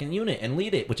platoon their second unit and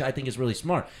lead it, which I think is really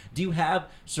smart. Do you have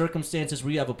circumstances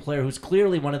where you have a player who's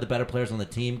clearly one of the better players on the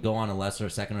team go on a lesser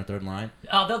second or third line?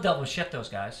 They'll double shift those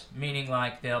guys, meaning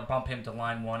like they'll bump him to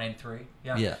line 1 and 3.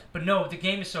 Yeah. But no, the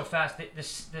game is so fast.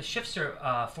 The shifts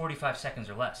are 45 seconds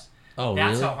or less. Oh,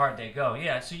 That's really? how hard they go.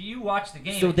 Yeah. So you watch the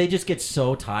game. So they just get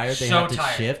so tired they have to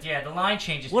shift? Yeah, the line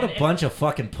changes. What a bunch of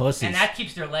fucking pussies. And that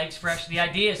keeps their legs fresh. The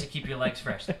idea is to keep your legs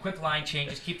fresh. The quick line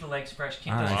changes, keep the legs fresh,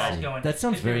 keep those guys going. That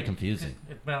sounds It's very confusing.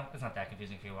 Well, it's not that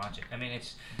confusing if you watch it. I mean,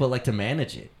 it's. But like to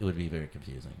manage it, it would be very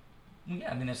confusing.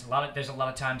 Yeah, I mean, there's a lot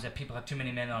of times that people have too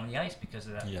many men on the ice because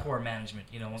of that poor management.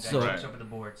 One guy jumps over the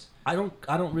boards. I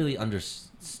don't really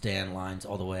understand lines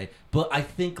all the way, but I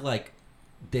think like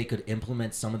they could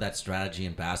implement some of that strategy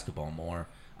in basketball more.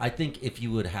 I think if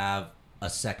you would have a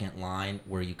second line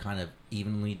where you kind of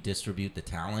evenly distribute the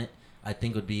talent, I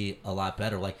think would be a lot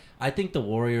better. Like I think the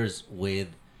Warriors with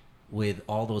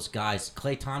all those guys,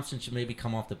 Klay Thompson should maybe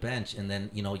come off the bench, and then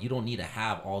you don't need to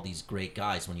have all these great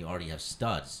guys when you already have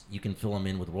studs. You can fill them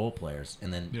in with role players,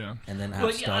 and then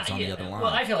have studs on the other line. Well,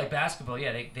 I feel like basketball,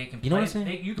 they can. You know what I'm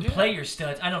saying? You can play your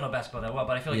studs. I don't know basketball that well,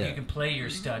 but I feel like you can play your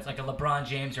studs, like a LeBron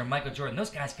James or Michael Jordan. Those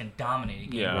guys can dominate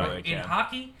a game. Yeah, right? they In can.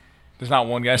 hockey. There's not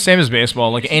one guy. Same as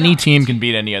baseball. Like any team can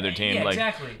beat any other team. Yeah, like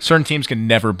exactly. certain teams can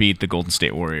never beat the Golden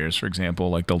State Warriors, for example.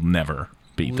 Like they'll never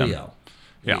beat them.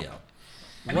 Leo,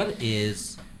 what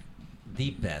is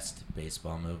the best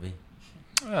baseball movie?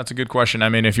 That's a good question. I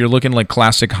mean, if you're looking like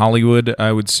classic Hollywood,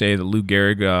 I would say the Lou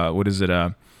Gehrig. What is it?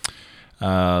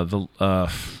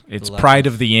 It's Pride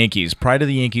of the Yankees. Pride of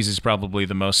the Yankees is probably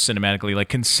the most cinematically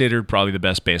considered probably the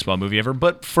best baseball movie ever.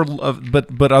 But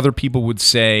but other people would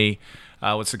say,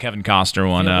 what's the Kevin Costner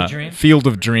one? Field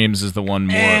of Dreams is the one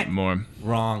more.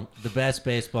 Wrong. The best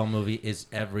baseball movie is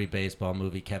every baseball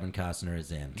movie Kevin Costner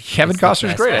is in. Kevin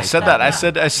Costner's great. I said that.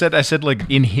 I said like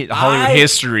in Hollywood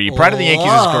history, Pride of the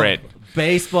Yankees is great.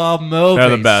 Baseball movies.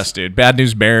 They're the best, dude. Bad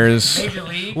News Bears. Major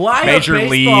League. Why Major are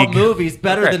baseball League movies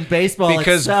better than baseball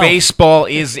because itself? baseball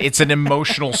it's an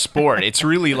emotional sport. It's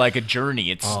really like a journey.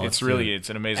 It's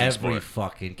an amazing every sport.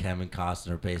 fucking Kevin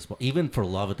Costner baseball, even For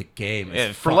Love of the Game.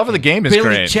 For Love of the Game is Billy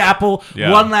great. Chappell,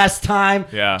 Yeah. One Last Time.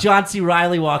 Yeah. John C.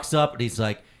 Reilly walks up and he's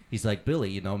like,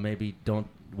 Billy, maybe don't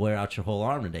wear out your whole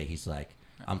arm today. He's like,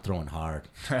 I'm throwing hard.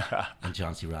 And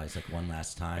John C. Reilly's like, one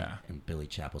last time. Yeah. And Billy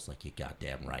Chappell's like, you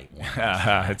goddamn right. One last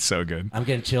time. It's so good. I'm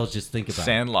getting chills just thinking about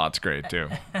Sandlot's great too.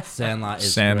 it.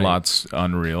 Sandlot's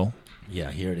unreal.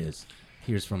 Yeah, here it is.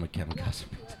 Here's from a Kevin Costner.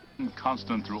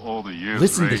 Constant through all the years.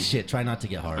 Listen to Ray, this shit. Try not to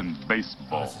get hard. and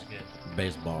baseball. This is good.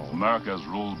 Baseball. America has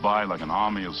rolled by like an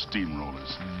army of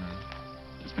steamrollers.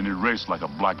 It's been erased like a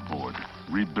blackboard,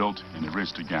 rebuilt and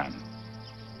erased again.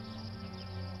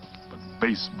 But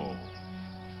baseball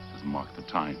has marked the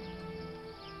time.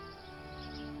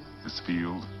 This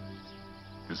field,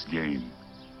 this game,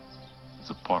 is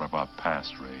a part of our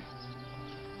past, Ray.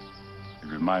 It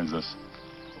reminds us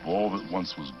of all that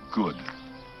once was good,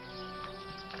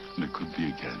 and it could be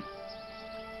again.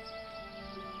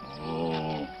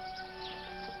 Oh,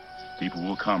 people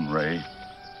will come, Ray.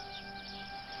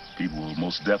 People will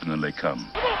most definitely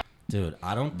come. Dude,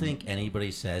 I don't think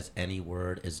anybody says any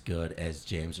word as good as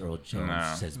James Earl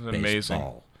Jones says it's amazing.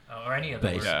 baseball. Or any of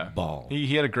them. Baseball.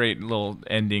 He had a great little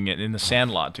ending in the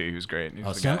Sandlot too. He was great. He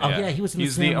was the guy, yeah, he was in the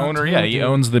He's the Sandlot owner. too, Yeah, he dude.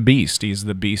 owns the Beast. He's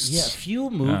the Beast's. Yeah, few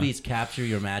movies capture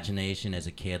your imagination as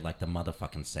a kid like the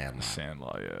motherfucking Sandlot.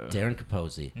 Sandlot. Yeah. Darren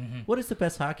Capozzi. What is the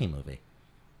best hockey movie?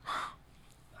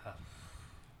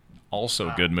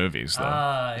 Also good movies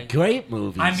though. Great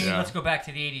movies. I mean, Yeah. let's go back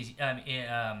to the 80s.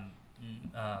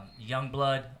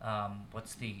 Youngblood.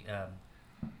 What's the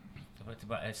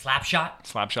Slapshot?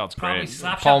 Slapshot's Probably great.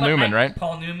 Slapshot. Paul but Newman, right?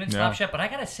 Paul Newman, Yeah. Slapshot. But I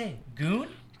gotta say, Goon.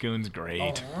 Goon's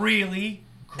great. Really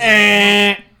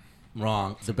great.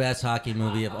 Wrong. The best hockey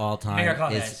movie of all time Miracle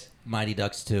on is Ice. Mighty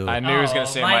Ducks 2. I knew he was gonna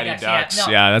say Mighty Mighty Ducks, Ducks. yeah,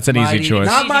 no. Yeah, that's an easy choice.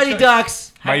 Not Easy Mighty choice.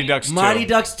 Ducks. Mighty Ducks 2. Mighty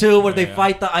Ducks 2, where they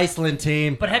fight the Iceland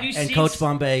team. But have you and seen Coach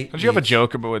Bombay? Don't you have a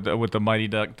joke about with the Mighty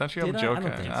Duck? Don't you have a joke?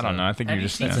 I don't know. I think Have you you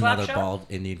just seen It's Slapshot? another bald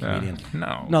Indian comedian.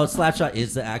 No. No, Slapshot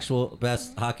is the actual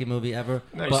best hockey movie ever.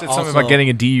 No, you but said also something about getting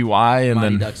a DUI and Mighty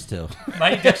then Ducks 2.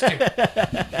 Mighty Ducks 2.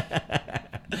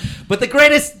 But the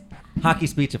greatest hockey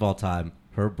speech of all time,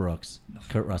 Herb Brooks.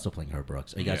 Kurt Russell playing Herb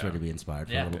Brooks. Are you guys ready to be inspired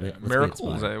for a little bit? Let's be Miracle.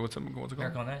 Is inspired. that, what's it called?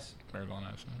 Miracle on Ice. Miracle on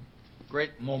Ice.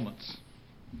 Great moments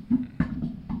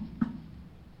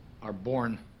are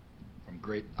born from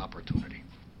great opportunity.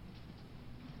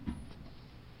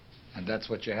 And that's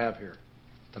what you have here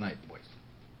tonight, boys.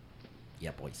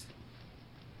 Yeah, boys.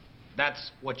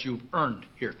 That's what you've earned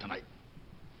here tonight.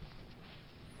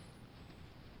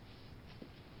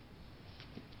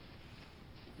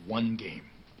 One game.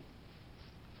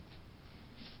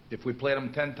 If we played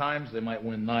them 10 times, they might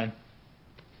win 9.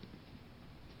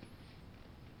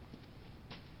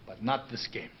 But not this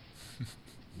game.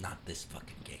 Not this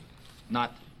fucking game.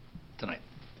 Not tonight.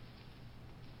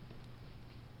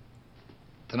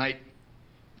 Tonight,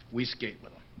 we skate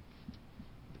with them.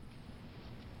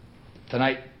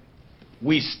 Tonight,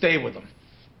 we stay with them.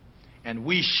 And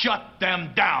we shut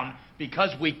them down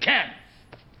because we can.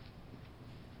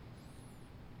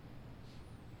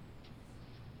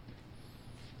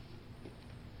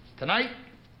 Tonight,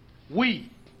 we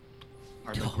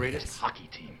are the greatest hockey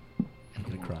team. I'm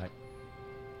gonna cry.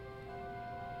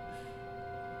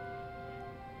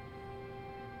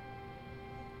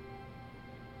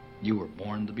 You were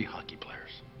born to be hockey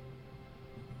players.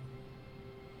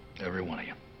 Every one of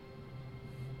you.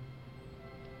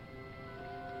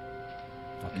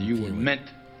 And you were meant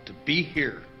to be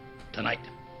here tonight.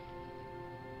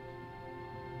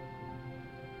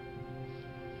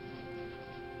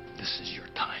 This is your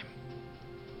time.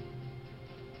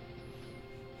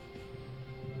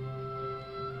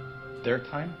 Their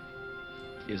time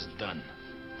is done.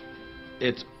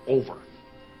 It's over.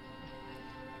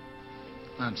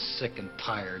 I'm sick and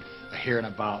tired of hearing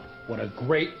about what a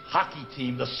great hockey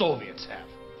team the Soviets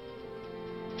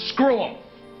have. Screw them.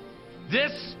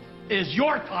 This is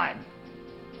your time.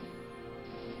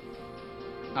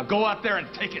 Now go out there and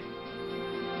take it.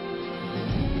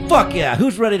 Fuck yeah.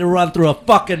 Who's ready to run through a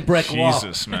fucking brick wall?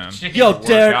 Jesus, man. Yo,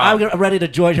 Darren, I'm ready to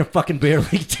join your fucking beer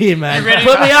league team, man. Ready?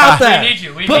 Put me out there. We need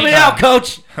you. Put me out,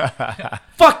 coach.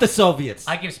 Fuck the Soviets.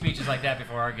 I give speeches like that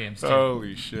before our games, too.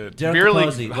 Holy shit. Darren Beer league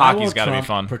Capozzi, why hockey's won't got to be Trump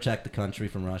fun. protect the country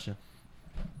from Russia?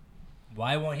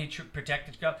 Why won't he protect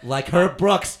the cup? Like Herb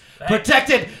Brooks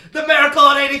protected the Miracle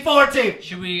on 84 team.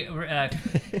 Should we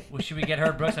should we get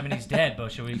Herb Brooks? I mean, he's dead,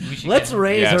 but we should Let's get him.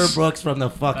 raise Herb Brooks from the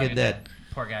fucking dead.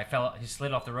 Poor guy he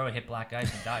slid off the road, hit black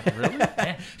ice, and died. Really?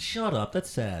 Yeah. Shut up. That's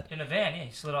sad. In a van, yeah.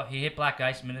 He slid off. He hit black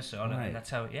ice in Minnesota, Right. and that's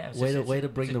how. Yeah. Way to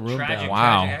bring the room down.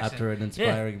 Wow. After an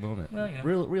inspiring moment. Well, you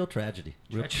know. Real tragedy.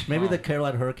 Tragedy. Maybe Wow. the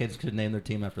Carolina Hurricanes could name their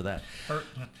team after that.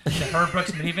 The Herb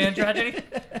Brooks minivan tragedy.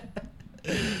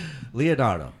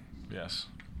 Leonardo. Yes.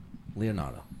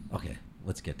 Leonardo. Okay,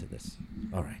 let's get to this.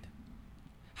 All right.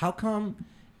 How come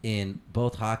in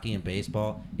both hockey and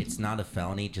baseball it's not a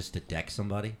felony just to deck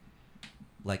somebody?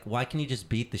 Like, why can you just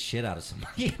beat the shit out of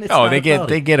somebody? And it's Oh, not they a get felony?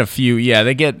 they get a few. Yeah,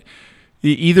 they get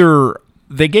either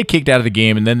they get kicked out of the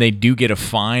game, and then they do get a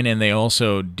fine, and they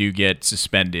also do get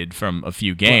suspended from a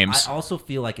few games. But I also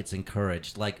feel like it's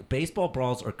encouraged. Like, baseball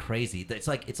brawls are crazy. It's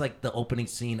like the opening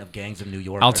scene of Gangs of New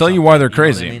York. I'll or tell you something, why they're know what I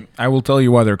crazy. mean? I will tell you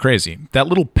why they're crazy. That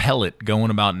little pellet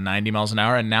going about 90 miles an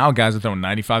hour, and now guys are throwing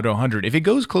 95 to 100. If it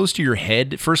goes close to your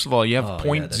head, first of all, you have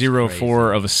Oh, yeah,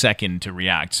 0.04 of a second to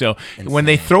react. So when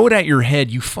they throw it at your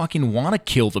head, you fucking want to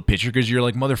kill the pitcher because you're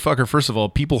like, motherfucker, first of all,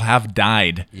 people have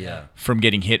died from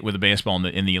getting hit with a baseball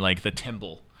in the like the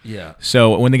temple. Yeah.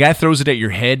 So when the guy throws it at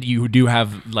your head, you do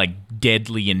have like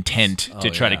deadly intent to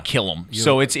try to kill him.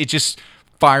 So it just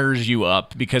fires you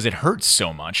up because it hurts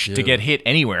so much to get hit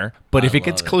anywhere. But if it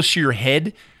gets close to your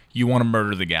head, you want to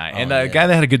murder the guy. And a guy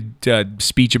that had a good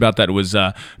speech about that was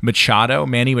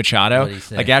Manny Machado. What'd he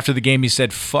say? Like after the game, he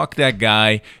said, "Fuck that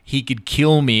guy. He could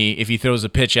kill me if he throws a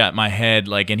pitch at my head.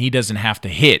 Like, and he doesn't have to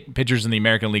hit. Pitchers in the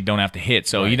American League don't have to hit,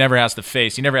 so he never has to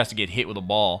face. He never has to get hit with a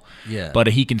ball. Yeah. But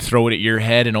he can throw it at your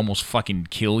head and almost fucking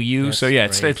kill you. That's so yeah, it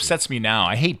crazy. upsets me now.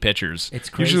 I hate pitchers. It's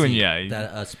crazy Usually when,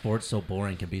 that a sport so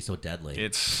boring can be so deadly.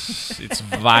 It's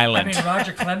I violent. mean,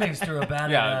 Roger Clemens threw a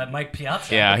bat at Mike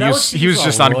Piazza. Yeah, But he was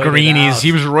just on roided out.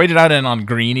 He was roided out and on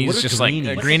greenies. What are Just greenies?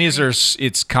 like greenies are,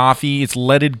 it's coffee. It's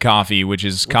leaded coffee, which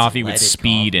is coffee with leaded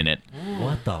speed coffee? in it.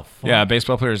 What the fuck? Yeah,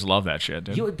 baseball players love that shit,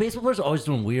 dude. Baseball players are always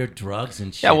doing weird drugs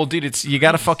and shit. Yeah, well, dude, you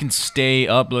gotta fucking stay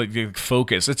up, like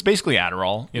focus. It's basically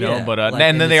Adderall, you know. Yeah, But like and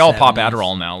in then the they all pop 70s.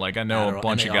 Adderall now. Like I know Adderall, a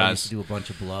bunch and of they all guys. used to do a bunch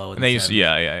of blow. And they used to,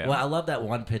 yeah. Well, I love that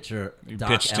one pitcher, Doc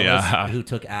pitched, Ellis, yeah. who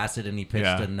took acid and he pitched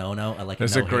Yeah. a no-no. Like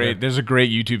There's a there's a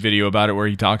great YouTube video about it where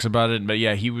he talks about it. But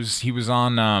yeah, he was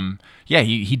on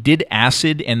he did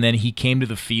acid and then he came to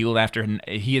the field after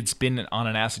he had been on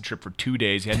an acid trip for 2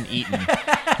 days. He hadn't eaten.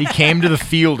 He came to the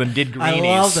field and did greenies.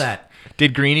 I love that.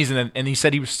 Did greenies and he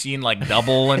said he was seeing like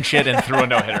double and shit and threw a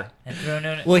no hitter.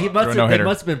 Well, it must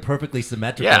have been perfectly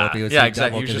symmetrical. Yeah, if he was yeah, seeing exactly.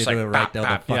 double, He was just 'cause they like threw it right down the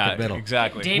fucking yeah, middle.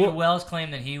 exactly. David Wells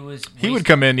claimed that he would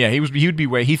come in, yeah. He would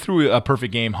be he threw a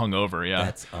perfect game hungover, yeah.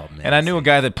 That's amazing. And I knew a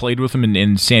guy that played with him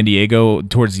in San Diego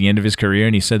towards the end of his career,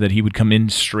 and he said that he would come in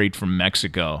straight from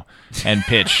Mexico and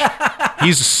pitch.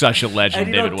 He's such a legend,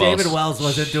 And David Wells. David Wells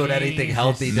wasn't doing anything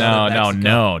healthy.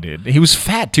 No, dude. He was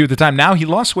fat too at the time. Now he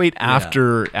lost weight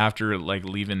after like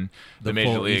leaving the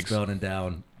major full leagues. eastbound and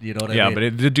down. You know what I yeah,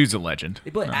 mean? but the dude's a legend.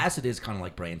 But acid is kind of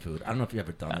like brain food. I don't know if you've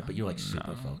ever done it, but you're like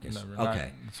super focused. Okay.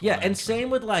 It's Yeah, fine. and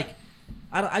same with like,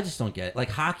 I just don't get it. Like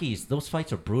hockey's, those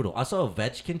fights are brutal. I saw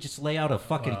Ovechkin just lay out a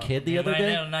fucking kid the other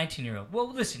day. A 19-year-old.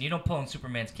 Well, listen, you don't pull on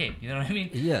Superman's cape. You know what I mean?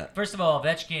 Yeah. First of all,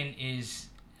 Ovechkin is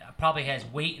probably has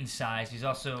weight and size. He's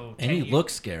also And he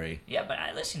looks scary. Yeah, but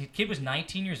listen, the kid was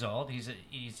 19 years old. He's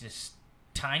this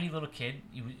tiny little kid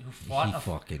who fought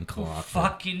who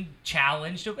fucking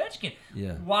challenged Ovechkin.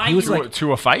 Yeah. Why he was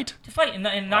to a fight? To fight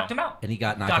and knocked him out. And he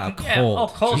got knocked out Yeah. cold. Oh,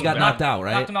 cold. He got knocked out,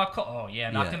 right? Knocked him out cold. Oh,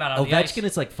 yeah, knocked him out on the ice. Ovechkin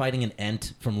is like fighting an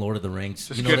Ent from Lord of the Rings.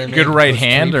 Just You know good- what I mean? good right Those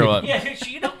hand three or people- what? Yeah,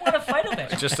 you don't want to fight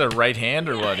Ovechkin. Just a right hand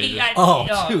or what? He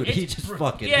just- Dude, he it's just br-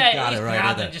 fucking he yeah, got he's it right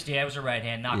grabbed in and there. it was a right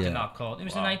hand, knocked him Yeah. out cold. It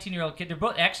was a 19-year-old kid. They're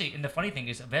both actually, and the funny thing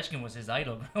is, Ovechkin was his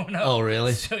idol growing up. Oh,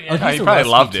 really? So, yeah. Oh, he's he a probably Rusky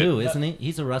loved it. too, isn't he?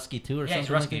 He's a Rusky too, or Yeah, something. he's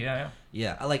Rusky, like that?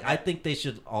 yeah. Yeah, like I think they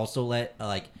should also let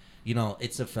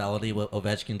it's a felony what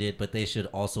Ovechkin did, but they should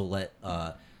also let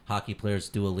hockey players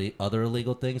do other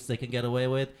illegal things they can get away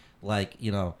with. Like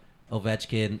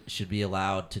Ovechkin should be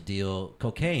allowed to deal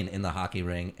cocaine in the hockey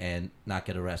ring and not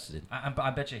get arrested. I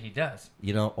bet you he does.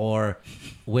 Or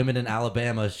women in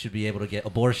Alabama should be able to get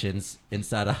abortions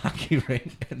inside a hockey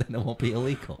ring, and then it won't be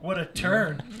illegal. What a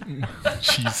turn.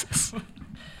 Jesus.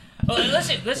 Well,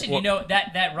 listen. You know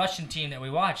that Russian team that we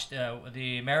watched,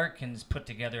 the Americans put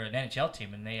together an NHL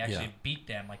team, and they actually beat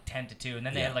them like 10-2, and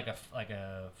then they had like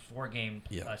a 4-game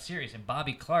series, and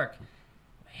Bobby Clark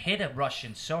hit a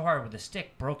Russian so hard with a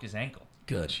stick, broke his ankle.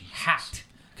 Good. Hacked.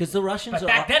 Because the Russians But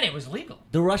back then it was legal.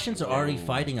 The Russians are already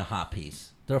fighting a hot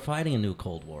peace. They're fighting a new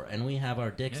Cold War, and we have our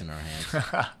dicks in our hands.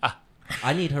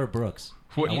 I need Herb Brooks.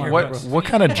 What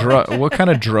kind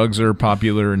of drugs are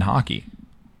popular in hockey?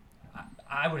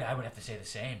 I would have to say the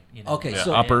same. Okay,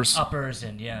 so uppers,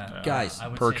 and guys,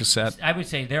 Percocet. I would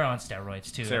say they're on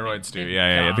steroids too. Steroids too.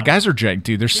 Yeah. The guys are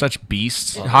dude. They're such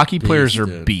beasts. Hockey beasts, players are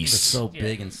dude. beasts. They're so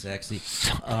big and sexy.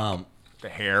 The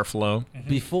hair flow.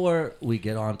 Before we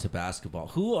get on to basketball,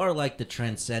 who are like the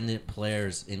transcendent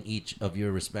players in each of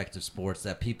your respective sports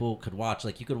that people could watch?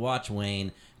 Like you could watch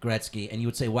Wayne Gretzky and you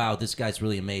would say, wow, this guy's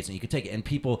really amazing. You could take it. And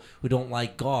people who don't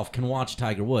like golf can watch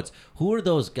Tiger Woods. Who are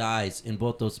those guys in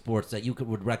both those sports that you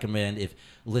would recommend if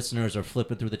listeners are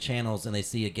flipping through the channels and they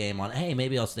see a game on, hey,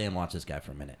 maybe I'll stay and watch this guy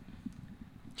for a minute?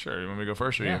 Sure, you want me to go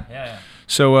first? Or Yeah.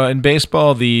 So in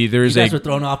baseball, there's you guys were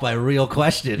thrown off by a real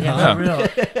question. Yeah, huh?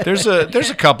 There's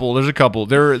a couple.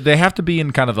 They have to be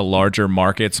in kind of the larger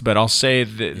markets, but I'll say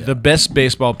the best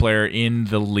baseball player in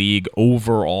the league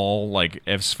overall, like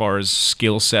as far as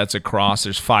skill sets across,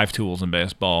 there's 5 tools in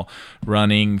baseball: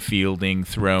 running, fielding,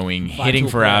 throwing, hitting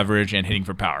for average, and hitting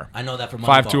for power. I know that from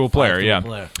 5-tool player.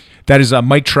 That is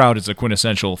Mike Trout is a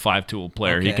quintessential 5-tool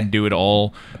player. Okay. He can do it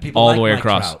all like the way Mike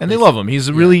across, Trout. and they love him. He's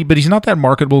but he's not that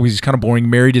marketable because he's kind of boring.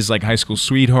 Married his like high school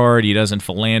sweetheart. He doesn't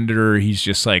philander. He's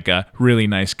just like a really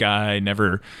nice guy.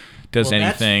 Never does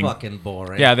anything. That's fucking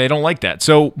boring. Yeah, they don't like that.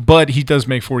 So, but he does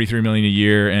make $43 million a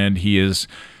year, and he is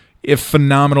a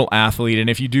phenomenal athlete. And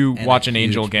if you do watch an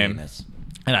Angel game. Penis.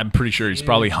 And I'm pretty sure he's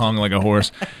probably hung like a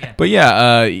horse, but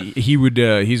yeah, he would.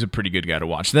 He's a pretty good guy to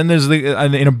watch. Then there's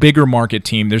in a bigger market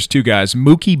team. There's 2 guys: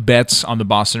 Mookie Betts on the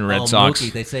Boston Red Sox.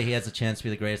 Mookie, they say he has a chance to be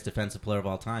the greatest defensive player of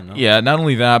all time. No? Yeah, not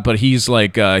only that, but he's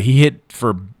like he hit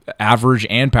for average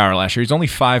and power last year. He's only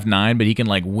 5'9", but he can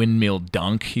like windmill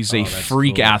dunk. He's a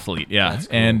freak athlete. Yeah, That's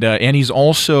cool. And he's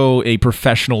also a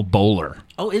professional bowler.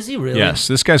 Oh, is he really? Yes,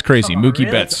 this guy's crazy. Mookie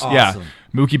really? Betts. That's awesome. Yeah.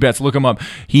 Mookie Betts, look him up.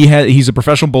 He's a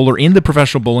professional bowler in the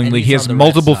Professional Bowling League. He has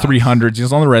multiple 300s.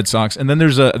 He's on the Red Sox. And then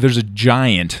there's a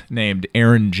giant named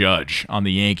Aaron Judge on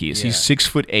the Yankees. He's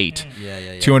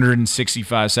 6'8",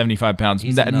 265, 75 pounds.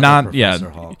 He's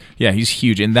Yeah, he's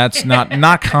huge, and that's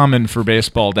not common for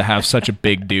baseball to have such a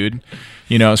big dude.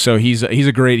 So he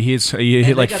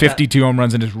hit like 52 home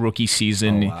runs in his rookie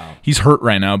season. Oh, wow. He's hurt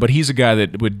right now, but he's a guy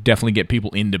that would definitely get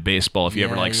people into baseball if you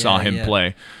ever saw him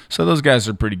play. So those guys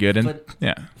are pretty good. And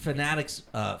Fanatics'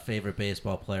 favorite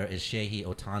baseball player is Shohei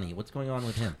Ohtani. What's going on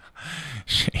with him?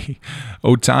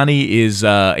 Ohtani is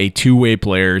a two-way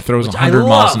player. He throws 100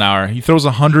 miles an hour. He throws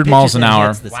 100 miles an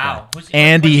hour. Wow.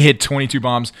 And he hit 22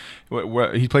 bombs.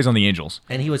 He plays on the Angels.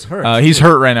 And he was hurt. He's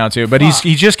hurt right now too, but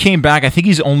he just came back. I think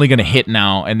he's only going to hit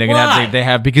now, and they're gonna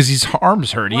have because his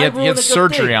arm's hurt. He had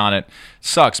surgery on it.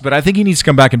 Sucks, but I think he needs to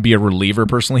come back and be a reliever.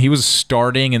 Personally, he was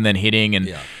starting and then hitting,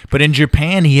 but in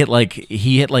Japan he hit like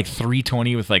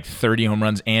 320 with like 30 home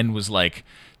runs and was like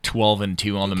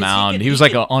 12-2 on the mound. He was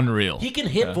like unreal. He can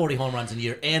hit 40 home runs in a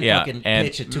year and fucking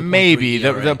pitch at 2.3 maybe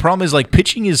ERA. the problem is like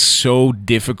pitching is so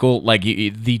difficult. Like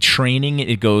the training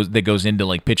that goes into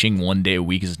like pitching 1 day a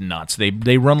week is nuts.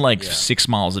 They run like 6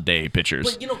 miles a day,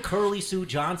 pitchers. But Curly Sue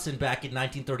Johnson back in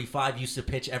 1935 used to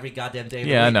pitch every goddamn day.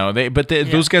 Yeah, I know.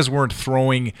 Those guys weren't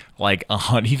throwing like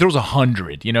 100. He throws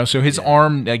 100. So his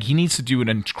arm, like he needs to do an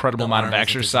incredible amount of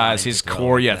exercise. His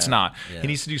core, it's not. Yeah. He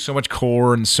needs to do so much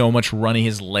core and so much running.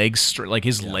 His leg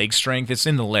strength, it's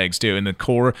in the legs too. In the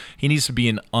core, he needs to be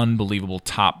in unbelievable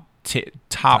top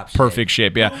perfect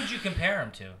shape. Yeah. Who would you compare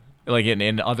him to? Like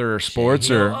in other sports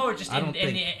or just in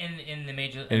the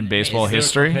major in baseball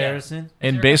history.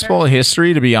 In baseball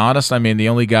history, to be honest, I mean the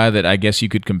only guy that I guess you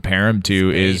could compare him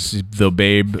to is the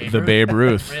Babe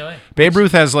Ruth. Really? Babe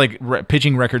Ruth has like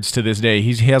pitching records to this day.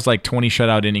 He has like 20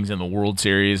 shutout innings in the World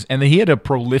Series, and he had a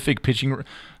prolific pitching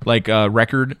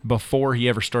record before he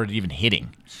ever started even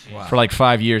hitting. Wow. For like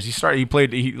 5 years. He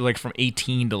played like from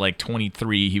 18 to like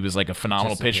 23. He was like a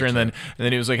phenomenal pitcher, and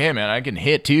then he was like, "Hey man, I can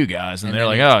hit too, guys." And they're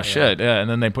like, "Oh shit." Yeah. And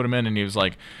then they put him in, and he was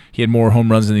like, he had more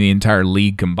home runs than the entire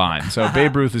league combined. So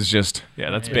Babe Ruth is just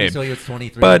that's Babe. So he was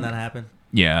 23 when that happened.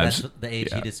 Yeah, that's the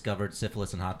age he discovered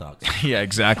syphilis and hot dogs. Yeah,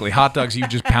 exactly. Hot dogs, you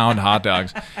just pound hot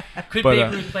dogs. Could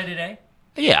Babe Ruth play today?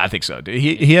 Yeah, I think so.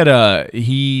 He had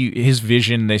his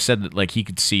vision. They said that like he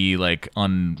could see like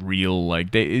unreal.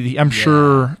 Like I'm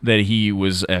sure that he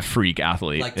was a freak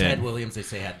athlete. Like Ted Williams, they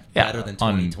say had better than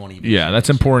 20/20 vision. Yeah, that's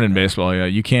important in baseball. Yeah,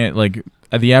 you can't like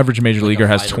the average major leaguer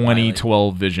has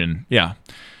 20/12 vision. Yeah.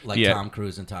 Like Tom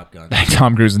Cruise in Top Gun. Like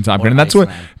Tom Cruise in Top Gun. And that's what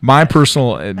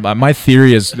my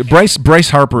theory is. Bryce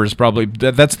Harper is probably,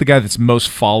 that's the guy that's most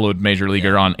followed major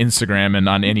leaguer on Instagram and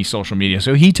on any social media.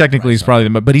 So he technically is probably,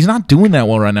 but he's not doing that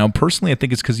well right now. Personally, I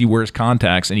think it's because he wears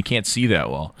contacts and he can't see that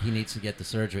well. He needs to get the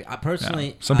surgery.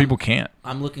 Personally, some people can't.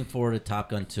 I'm looking forward to Top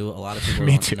Gun 2. A lot of people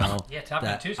Me want too. to know Top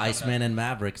Gun that 2's Iceman and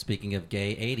Maverick, speaking of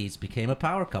gay 80s, became a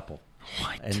power couple.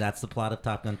 What? And that's the plot of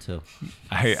Top Gun 2.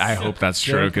 I hope that's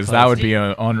true, because that would be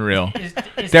unreal.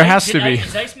 Is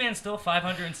Iceman still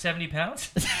 570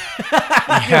 pounds?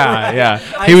 Yeah.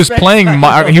 He was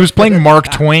playing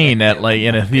Mark Twain at like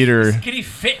in a theater. Can he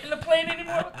fit in the plane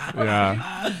anymore?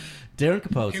 Yeah. Darren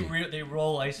Capozzi. They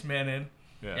roll Iceman in.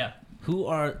 Yeah. Who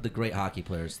are the great hockey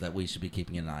players that we should be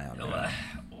keeping an eye on?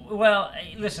 Well,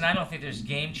 listen, I don't think there's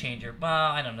game changer. Well,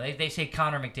 I don't know. They say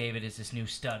Connor McDavid is this new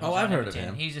stud. Oh, I've heard of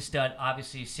him. He's a stud.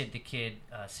 Obviously, Sid the Kid,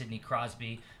 Sidney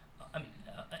Crosby.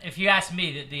 If you ask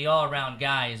me, the all-around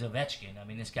guy is Ovechkin. I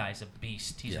mean, this guy's a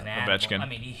beast. He's an animal. Ovechkin. I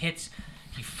mean, he hits,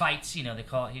 he fights. They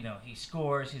call it. He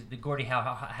scores. The Gordie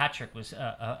Howe hat trick was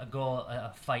a goal,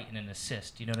 a fight, and an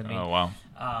assist. You know what I mean? Oh wow.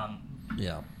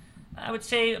 Yeah. I would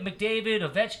say McDavid,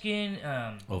 Ovechkin.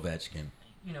 Ovechkin.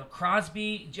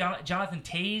 Crosby, Jonathan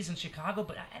Toews in Chicago,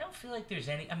 but I don't feel like there's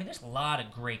any. I mean, there's a lot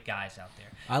of great guys out there.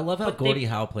 I love how Gordie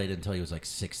Howe played until he was like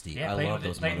 60. Yeah, I love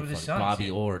those motherfuckers.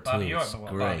 Bobby Orr, too.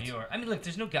 Bobby Orr. I mean, look,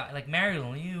 there's no guy like Mario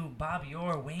Lemieux, Bobby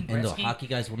Orr, Wayne Gretzky. And the hockey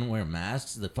guys wouldn't wear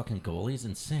masks. The fucking goalie's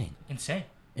insane. Insane.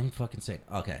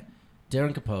 Okay.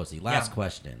 Darren Capozzi, last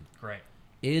question. Great.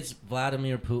 Is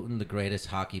Vladimir Putin the greatest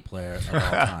hockey player of all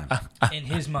time? In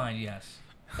his mind, yes.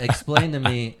 Explain to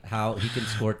me how he can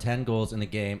score 10 goals in a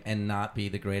game and not be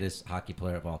the greatest hockey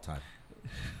player of all time.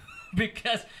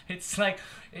 Because it's like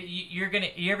you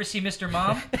ever see Mr.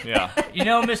 Mom? Yeah.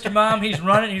 Mr. Mom, he's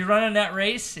running that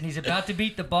race and he's about to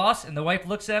beat the boss and the wife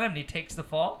looks at him and he takes the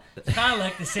fall. It's kind of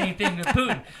like the same thing with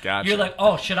Putin. Gotcha. You're like,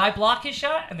 "Oh, should I block his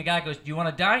shot?" And the guy goes, "Do you want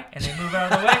to die?" And they move out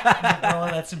of the way and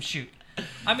they lets him shoot.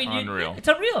 I mean, unreal. It's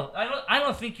unreal. I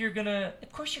don't think you're gonna.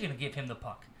 Of course, you're gonna give him the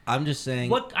puck. I'm just saying.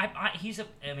 What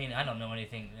I mean, I don't know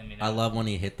anything. I love when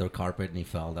he hit the carpet and he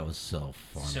fell. That was so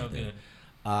funny. So dude. good.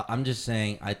 I'm just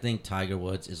saying, I think Tiger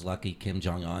Woods is lucky Kim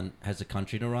Jong-un has a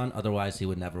country to run. Otherwise, he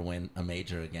would never win a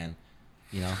major again.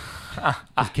 You know?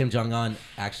 'Cause Kim Jong-un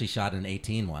actually shot an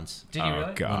 18 once. Did he really?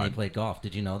 When God. he played golf.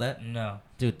 Did you know that? No.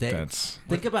 Dude,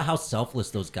 think about how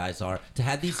selfless those guys are. To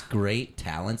have these great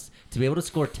talents, to be able to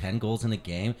score 10 goals in a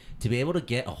game, to be able to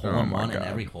get a hole-in-one in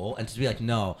every hole, and to be like,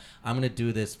 no, I'm going to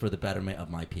do this for the betterment of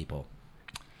my people.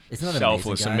 Isn't that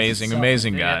selfless, amazing,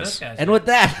 amazing guys. And with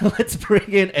that, let's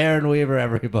bring in Aaron Weaver,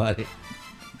 everybody.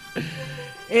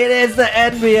 It is the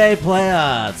NBA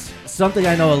playoffs. Something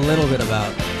I know a little bit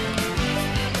about.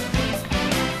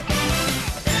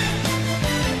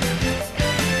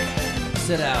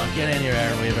 Sit down. Get in here,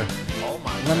 Aaron Weaver. Oh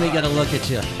my God. Let me get a look at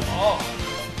you. Oh.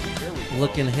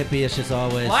 Looking hippie-ish as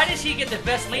always. Why does he get the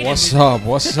best lead-in What's music? up?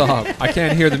 What's up? I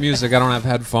can't hear the music. I don't have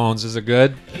headphones. Is it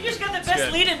good? You just got the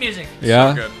best lead-in music.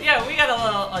 Yeah? So good. Yeah, we got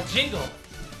a jingle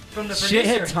from the Shit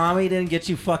producer. hit Tommy didn't get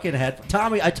you fucking head.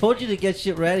 Tommy, I told you to get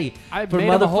shit ready for made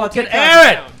him a whole motherfucking TikTok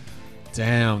Aaron. account.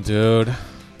 Damn, dude.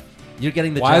 You're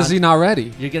getting the. Why is he not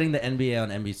ready? You're getting the NBA on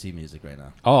NBC music right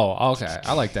now. Oh, okay.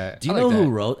 I like that. Do you I know like who that.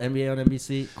 wrote NBA on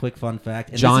NBC? Quick fun fact.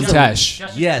 And John this is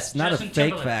Tesh. Yes, not Justin a fake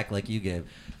Timberlake. fact like you gave.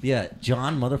 Yeah,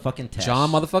 John motherfucking Tesh.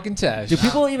 John motherfucking Tesh. Do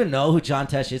people even know who John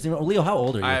Tesh is? Leo, how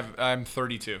old are you? I'm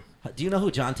 32. Do you know who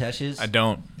John Tesh is? I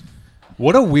don't.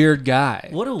 What a weird guy.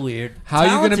 What a weird. How are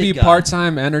you going to be talented guy.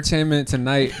 part-time Entertainment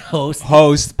Tonight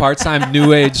host, part-time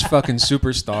new age fucking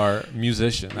superstar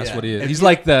musician? That's Yeah. what he is. If He's you-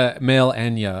 like the male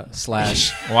Enya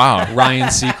 / Wow. Ryan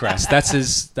Seacrest. That's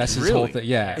his Really? whole thing.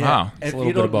 Yeah. Wow. It's If a you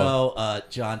little bit don't of both. know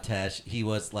John Tesh, he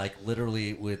was like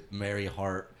literally with Mary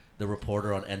Hart, the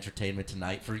reporter on Entertainment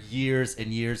Tonight, for years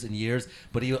and years and years.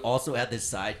 But he also had this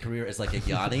side career as like a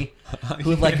Yanni, who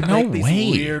would like No make these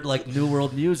way. weird like New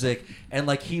World music, and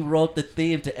like he wrote the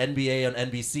theme to NBA on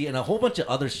NBC and a whole bunch of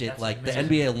other shit, That's like amazing.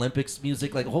 the NBA Olympics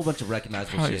music, like a whole bunch of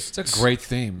recognizable shit. It's a great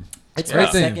theme. It's great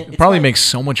my theme. second. It it's probably my- makes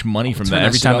so much money from Turn that that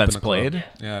every shit time up that's in the club. played.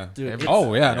 Yeah. Dude, it's-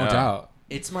 Oh, yeah, no Yeah. doubt.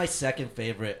 It's my second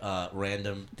favorite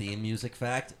random theme music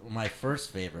fact. My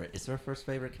first favorite, is there a first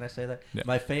favorite? Can I say that? Yeah.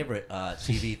 My favorite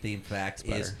TV theme fact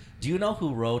is, do you know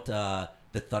who wrote the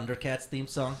Thundercats theme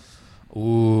song?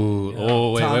 Ooh.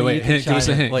 Oh, Tommy, wait. you can Hint. Give us a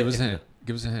chime in. hint. Wait, Give us a hint.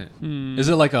 Give us a hint. Is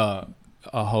it like a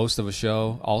host of a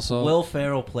show also? Will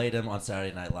Ferrell played him on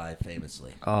Saturday Night Live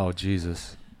famously. Oh,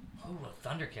 Jesus. Ooh,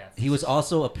 Thundercats. He was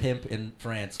also a pimp in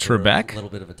France for Trebek? a little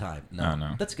bit of a time. No, Oh,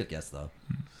 no. That's a good guess, though.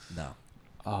 No.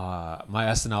 My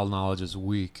SNL knowledge is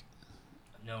weak.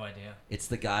 No idea. It's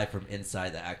the guy from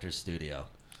inside the actor's studio.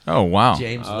 Oh, wow.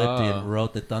 James Lipton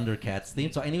wrote the Thundercats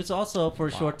theme song, and he was also, for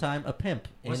a short time, a pimp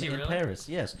Was he in really? Paris.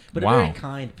 Yes, but Wow. a very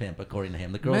kind pimp, according to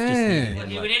him. The girls just Man. needed But him.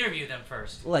 he Like, would interview them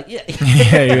first. like, yeah.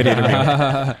 Yeah, you would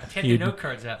interview. Get your note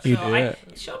cards out. So Yeah.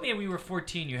 show me when we were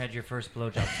 14 you had your first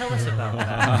blowjob. Tell us about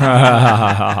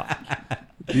that.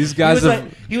 These He guys was,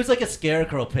 have. he was like a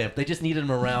scarecrow pimp. They just needed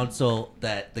him around so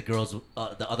that the girls,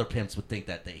 the other pimps, would think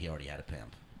that he already had a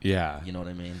pimp. Yeah. You know what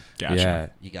I mean? Gotcha. Yeah.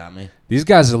 You got me. These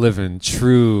guys are living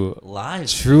true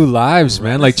Lives. man.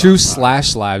 Like true Renaissance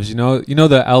slash lives. You know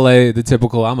the LA, the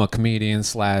typical I'm a comedian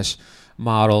 /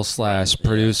 model /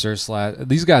 producer /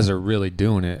 these guys are really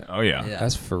doing it. Oh, yeah. Yeah.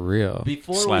 That's for real.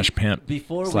 Slash pimp.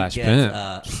 Before Slash we pimp.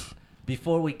 get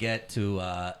before we get to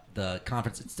the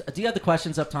conference, do you have the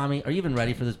questions up, Tommy? Are you even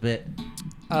ready for this bit?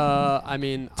 I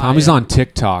mean, Tommy's on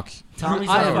TikTok. Tommy's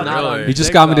I on am not really? on He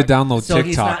just got me to download So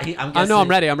he's TikTok. not. I'm I guessing, know. I'm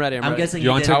ready. I'm ready. I'm guessing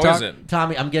You on did- TikTok? How is it?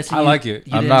 Tommy, I'm guessing. I like it.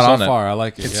 You I'm didn't- not so on it. far, I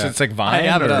like it. It's yeah. it's like I Vine.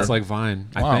 have it. or- It's like Vine.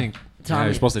 Wow. I think. Tommy, Yeah,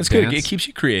 you're supposed to It's dance. good. It keeps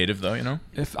you creative, though. You know.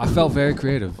 If I felt very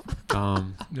creative.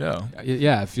 Yeah.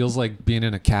 Yeah, it feels like being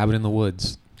in a cabin in the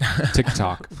woods.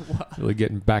 TikTok. Really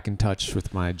getting back in touch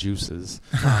with my juices.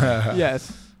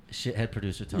 Yes. Shithead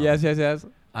producer Tommy. Yes.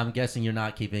 I'm guessing you're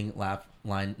not keeping laugh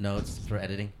line notes for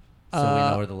editing, so we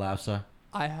know where the laughs are.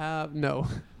 I have no.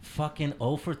 Fucking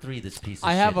 0 for 3. This piece of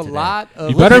I shit have a today. lot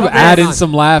of. You better Look add at in this.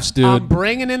 some laughs, dude. I'm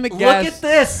bringing in the Look guests. at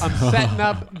this. I'm setting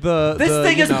up the. This the,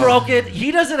 thing you is know, broken.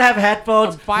 He doesn't have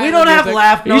headphones. I'm We firing don't have music.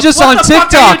 laugh notes. He's just What on the fuck are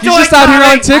TikTok. you He's just doing, out here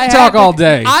Tommy? on TikTok all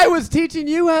day. I was teaching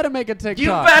you how to make a TikTok. You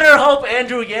better hope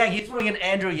Andrew Yang. He's bringing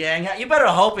Andrew Yang. You better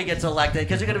hope he gets elected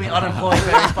because you're going to be unemployed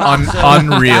very fucking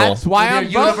soon. Unreal. That's why With I'm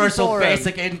your voting universal for him.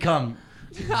 basic income,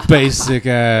 Basic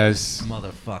ass.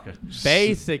 motherfucker.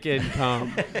 Basic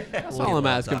income. That's all I'm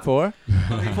asking for.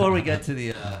 Before we get to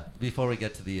the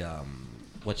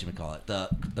what you call it,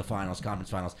 the finals, conference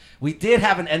finals. We did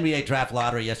have an NBA draft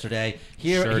lottery yesterday.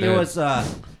 Here did. was the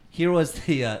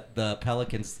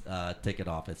Pelicans ticket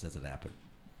office as it happened.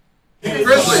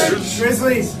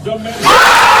 Grizzlies.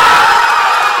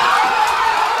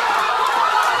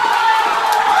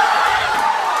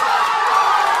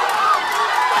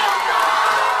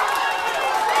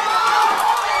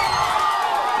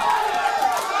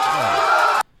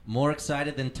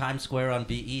 excited than Times Square on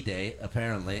VE Day,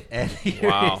 apparently. And here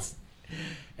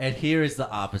is the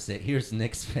opposite. Here's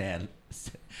Knicks fan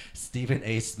Stephen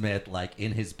A. Smith, like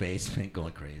in his basement,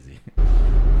 going crazy.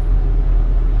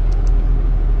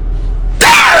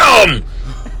 Damn!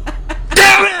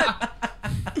 Damn it!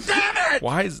 Damn it!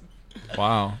 Why is?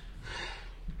 Wow.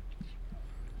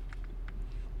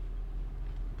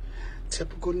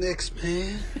 Typical Knicks,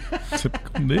 man.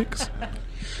 Typical Knicks.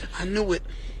 I knew it.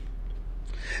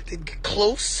 They get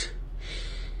close.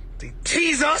 They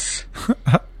tease us.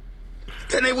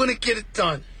 Then they wouldn't get it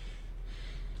done.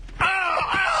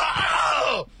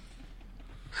 Oh!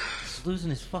 He's losing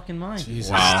his fucking mind.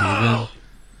 Jesus, Wow.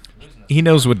 He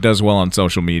knows what does well on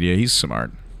social media. He's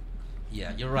smart.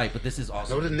 Yeah, you're right, but this is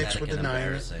also Know the Knicks pathetic with and the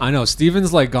Niners. embarrassing. I know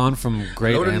Steven's like gone from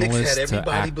great Know the Knicks analyst had to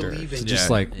everybody actor believing to just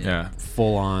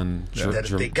full on that if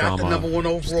they got the number one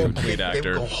overall pick, they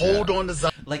were going to hold on to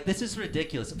Zion. Like, this is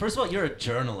ridiculous. First of all, you're a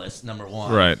journalist, number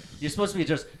one. Right. You're supposed to be a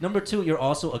journalist. Number two, you're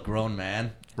also a grown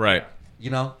man. Right. You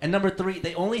know? And number three,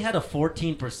 they only had a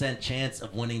 14% chance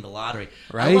of winning the lottery.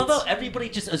 Right. I love how everybody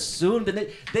just assumed that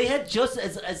they had just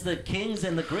as the Kings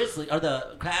and the Grizzlies, or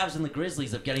the Cavs and the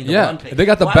Grizzlies of getting the one pick. They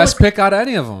got the best pick out of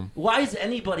any of them. Why is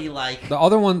anybody like... The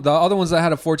other ones that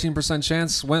had a 14%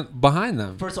 chance went behind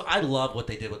them. First of all, I love what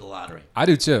they did with the lottery. I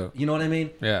do too. You know what I mean?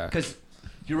 Yeah. Because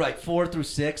you're right, 4 through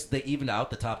 6, they evened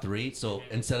out the top three. So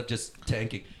instead of just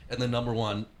tanking, and the number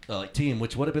one team,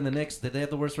 which would have been the Knicks, did they have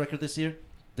the worst record this year?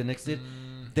 The Knicks did.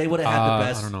 They would have had the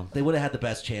best. I don't know. They would have had the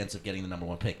best chance of getting the number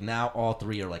one pick. Now all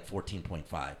three are like 14.5.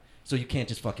 So you can't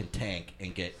just fucking tank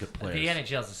and get good players. The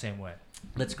NHL's the same way.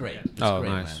 That's great. Yeah. That's great,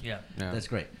 nice. man. Yeah. That's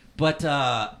great. But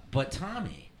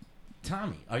Tommy,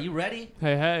 are you ready?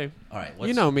 Hey. All right.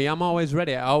 You know me. I'm always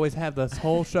ready. I always have this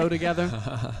whole show together.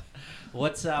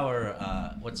 What's our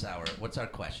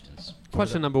questions?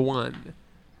 Question number 1.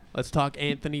 Let's talk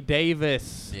Anthony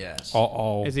Davis. Yes.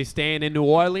 Is he staying in New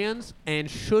Orleans, and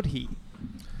should he?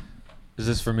 Is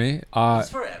this for me? It's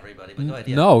for everybody, but go ahead.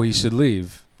 Yeah. No, he should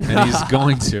leave, and he's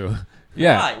going to.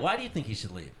 Yeah. Why? Why do you think he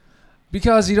should leave?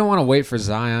 Because you don't want to wait for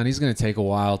Zion. He's going to take a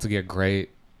while to get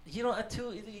great. You know, a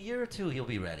year or two, he'll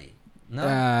be ready.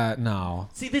 No. No.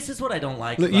 See, this is what I don't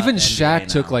like. Look, about even the Shaq NBA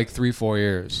took now. like 3-4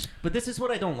 years. But this is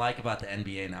what I don't like about the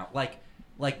NBA now. Like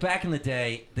back in the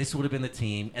day, this would have been the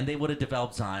team, and they would have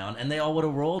developed Zion, and they all would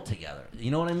have rolled together. You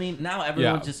know what I mean? Now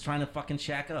everyone's just trying to fucking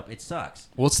Shaq up. It sucks.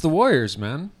 Well, it's the Warriors,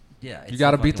 man. Yeah, you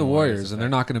got to beat the Warriors, and they're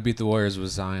not going to beat the Warriors with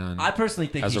Zion. I personally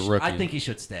think as a rookie. I think he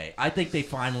should stay. I think they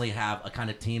finally have a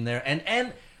kind of team there,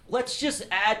 and let's just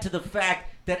add to the fact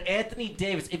that Anthony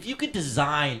Davis, if you could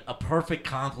design a perfect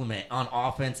complement on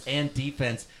offense and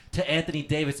defense to Anthony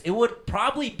Davis, it would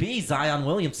probably be Zion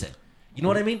Williamson. You know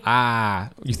what I mean?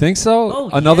 You think so? Oh,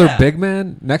 Another yeah. big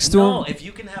man next to him? No, if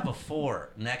you can have a 4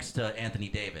 next to Anthony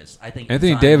Davis, I think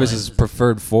Anthony Zion Davis Williams is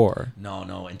preferred 4.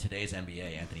 No. In today's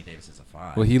NBA, Anthony Davis is a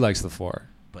 5. Well, he likes the 4.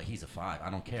 But he's a 5. I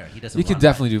don't care. He doesn't. He could run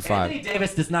definitely do 5. Anthony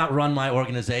Davis does not run my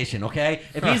organization. Okay,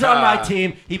 if he's on my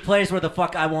team, he plays where the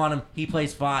fuck I want him. He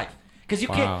plays 5. Because you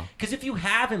can't. Because if you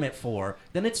have him at 4,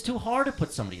 then it's too hard to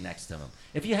put somebody next to him.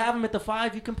 If you have him at the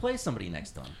 5, you can play somebody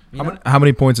next to him. How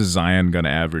many points is Zion going to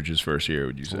average his first year,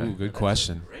 would you say? Ooh, good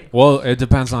question. Well, it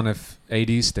depends on if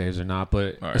AD stays or not.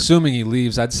 But assuming he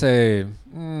leaves, I'd say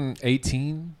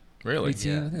 18. Really?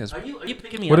 18, Yeah. I think that's Are you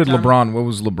picking me What up, did Tommy? LeBron? What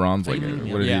was LeBron's like? Are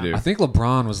you What did he do? I think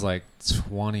LeBron was like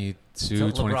 22, So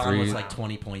 23. LeBron was like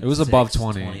 20.6. It was above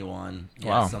 20. 21. Yeah,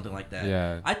 Wow. something like that.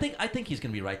 Yeah. I think he's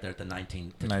going to be right there at the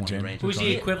 19 to 20 range. Who's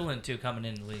he equivalent to coming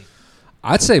in the league?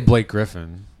 I'd say Blake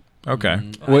Griffin.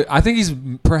 Okay. Well, I think he's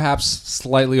perhaps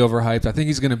slightly overhyped. I think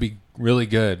he's going to be really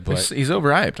good, but He's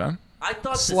overhyped, huh? I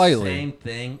thought Slightly. the same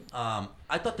thing.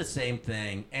 I thought the same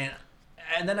thing, and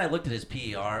then I looked at his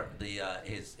PER.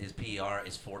 His PER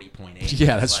is 40.8.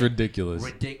 Yeah, that's ridiculous.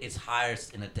 It's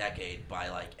highest in a decade by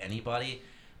like anybody.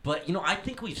 But I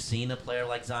think we've seen a player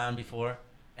like Zion before,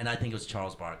 and I think it was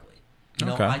Charles Barkley.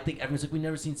 Okay. I think everyone's like, we've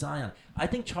never seen Zion. I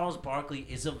think Charles Barkley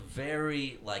is a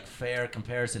very fair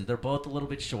comparison. They're both a little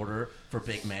bit shorter for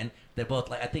big men. They're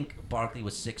both I think Barkley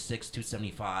was 6'6",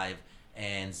 275,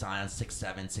 and Zion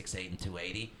 6'7", 6'8", and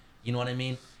 280. You know what I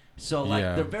mean? So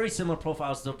they're very similar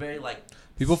profiles. They're very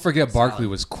people forget solid. Barkley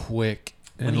was quick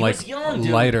and When he was young,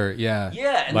 dude. lighter. Yeah.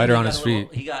 Yeah, and lighter then on his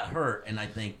feet. He got hurt, and I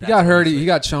think He got hurt. He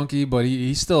got chunky, but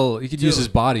he could use his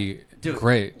body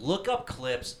great. Look up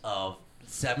clips of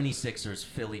 76ers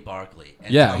Philly Barkley.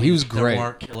 And Yeah, tell he me was there great.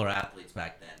 weren't killer athletes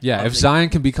back then. Yeah, if Zion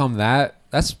can become that,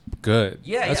 that's good.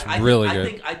 Yeah, that's I really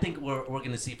think, good. I think we're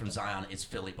going to see from Zion is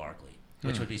Philly Barkley,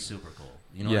 which would be super cool.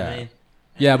 You know Yeah. what I mean?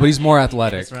 Yeah, but he's more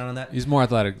athletic. Around that. He's more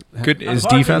athletic. Good. His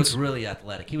Barkley defense was really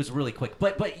athletic. He was really quick.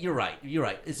 But you're right.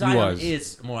 Zion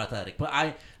is more athletic.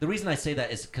 But the reason I say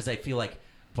that is because I feel like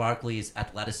Barkley's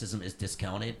athleticism is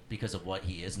discounted because of what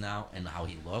he is now and how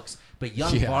he looks. But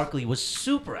young Barkley was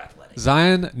super athletic.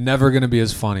 Zion never going to be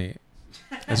as funny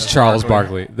as Charles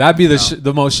Barkley. That'd be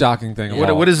the most shocking thing.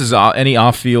 What is his any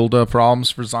off-field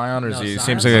problems for Zion, or is he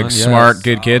seems like a smart,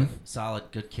 good kid? Solid,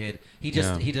 good kid. He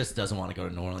just doesn't want to go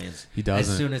to New Orleans. He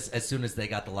doesn't. As soon as they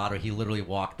got the lottery, he literally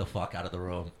walked the fuck out of the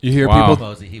room. You hear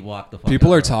he walked the fuck.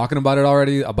 People out are talking about it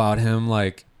already. About him,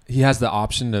 like he has the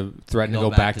option to threaten to go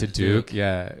back to Duke.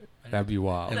 Yeah. That'd be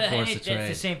wild. It's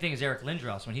the same thing as Eric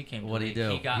Lindros when he came. What did he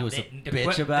do? He was a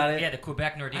bitch about it. Yeah, the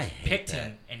Quebec Nordiques picked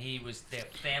him, and their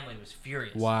family was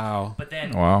furious. Wow. But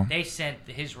then they sent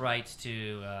his rights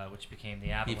to which became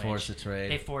the Avalanche. He forced the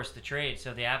trade. They forced the trade,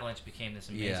 so the Avalanche became this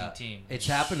amazing team. It's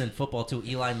happened in football too.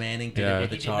 Eli Manning did it with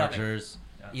the Chargers.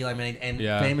 Eli Manning and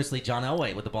famously John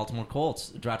Elway with the Baltimore Colts,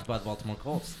 drafted by the Baltimore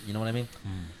Colts. You know what I mean?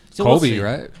 So Kobe,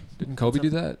 right? Didn't Kobe do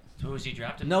that? Who was he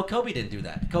drafted? No, Kobe didn't do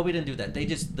that.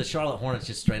 The Charlotte Hornets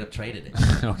just straight up traded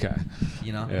it. Okay.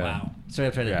 You know? Yeah. Wow. Straight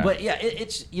up traded it. But yeah,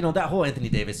 it's that whole Anthony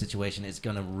Davis situation is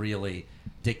going to really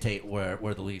dictate where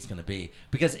the league's going to be.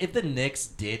 Because if the Knicks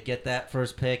did get that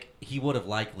first pick, he would have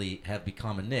likely have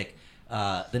become a Knick.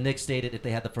 The Knicks stated if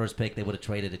they had the first pick, they would have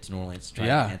traded it to New Orleans to try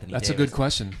Anthony Davis. That's a good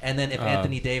question. And then if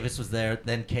Anthony Davis was there,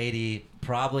 then KD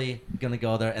probably going to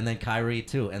go there, and then Kyrie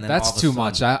too. And then that's too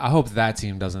much. I hope that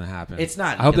team doesn't happen. It's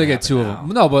not. I hope they get two of them.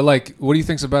 No, but like, what do you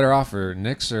think's a better offer,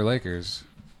 Knicks or Lakers?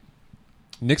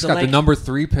 Knicks got the number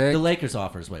 3 pick. The Lakers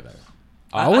offer is way better.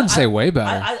 I wouldn't say way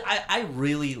better. I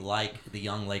really like the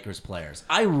young Lakers players.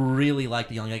 I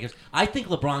think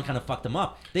LeBron kind of fucked them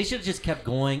up. They should have just kept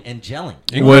going and gelling.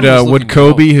 Would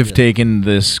Kobe have taken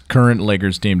this current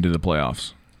Lakers team to the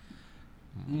playoffs?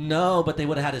 No, but they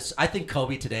would have had I think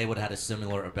Kobe today would have had a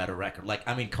similar or better record.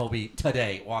 Kobe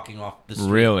today walking off the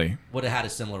street would have had a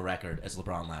similar record as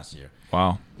LeBron last year.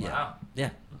 Wow. Yeah. Yeah.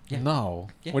 No.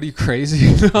 Yeah. What are you,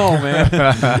 crazy? No,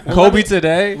 man. Kobe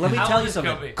today? Let me tell you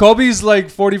something. Kobe's like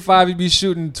 45. He'd be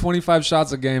shooting 25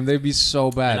 shots a game. They'd be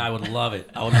so bad. And I would love it.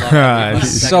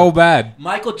 So bad.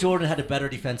 Michael Jordan had a better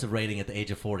defensive rating at the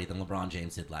age of 40 than LeBron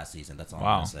James did last season. That's all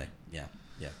I'm going to say. Yeah.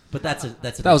 Yeah. But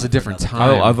that was a different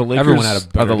time. Are the Lakers, everyone had a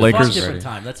better different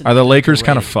time. Are the Lakers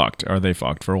kind of fucked? Are they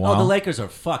fucked for a while? Oh, the Lakers are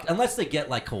fucked. Unless they get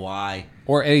like Kawhi.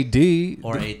 Or AD.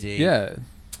 Yeah.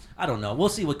 I don't know. We'll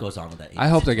see what goes on with that. I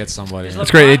hope they get somebody. It's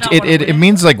great. It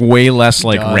means like way less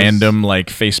like random like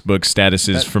Facebook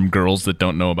statuses from girls that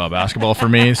don't know about basketball for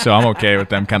me. So I'm okay with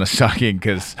them kind of sucking,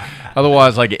 because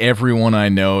otherwise like everyone I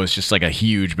know is just like a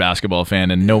huge basketball fan,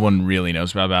 and no one really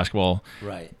knows about basketball.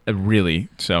 Right. Really.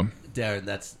 So Darren,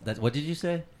 that's what did you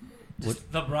say? Does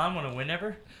LeBron want to win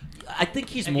ever? I think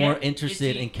he's more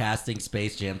interested in casting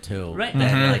Space Jam 2 right.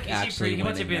 than like actually he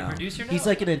wants to be a producer now? He's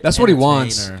like that's what he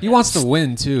wants. He wants to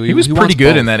win too. He was pretty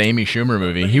good in that Amy Schumer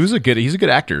movie. He's a good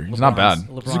actor. He's not bad.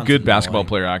 He's a good basketball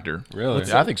player actor. Really?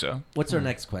 Yeah, I think so. What's our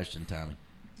next question, Tommy?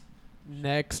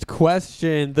 Next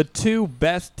question. The 2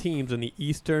 best teams in the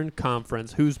Eastern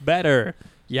Conference. Who's better,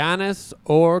 Giannis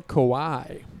or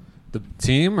Kawhi? The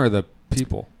team or the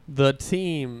people? The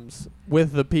teams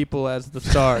with the people as the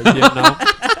stars, you know?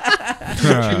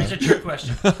 It's a trick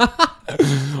question.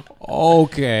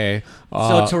 Okay.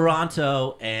 So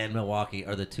Toronto and Milwaukee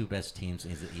are the 2 best teams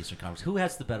in the Eastern Conference. Who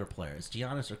has the better players?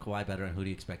 Giannis or Kawhi better, and who do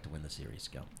you expect to win the series?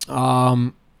 Go.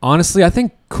 Honestly, I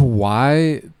think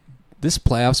Kawhi, this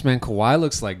playoffs, man, Kawhi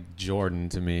looks like Jordan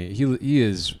to me. He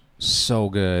is so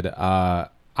good. I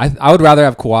would rather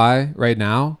have Kawhi right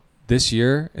now this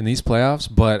year in these playoffs,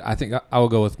 but I think I will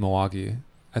go with Milwaukee.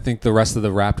 I think the rest of the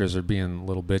Raptors are being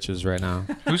little bitches right now.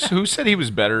 Who said he was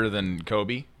better than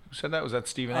Kobe? Who said that? Was that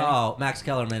Stephen A? Oh, Max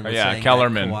Kellerman was saying that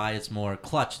Kawhi is more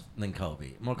clutch than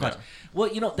Kobe. More clutch. Yeah.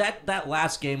 Well, that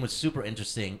last game was super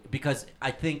interesting because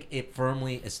I think it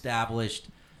firmly established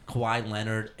Kawhi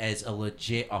Leonard as a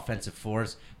legit offensive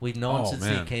force. We've known since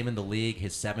he came in the league,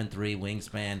 his 7'3"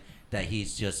 wingspan, that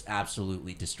he's just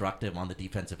absolutely destructive on the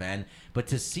defensive end. But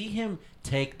to see him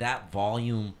take that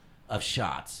volume of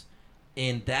shots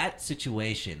in that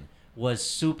situation was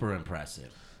super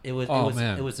impressive. It was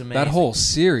amazing. That whole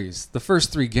series, the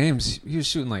first 3 games, he was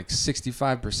shooting like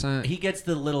 65%. He gets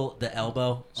the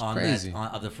elbow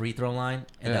of the free throw line,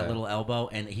 and that little elbow,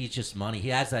 and he's just money. He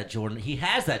has that Jordan. He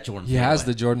has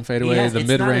the Jordan fadeaway, the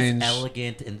mid range,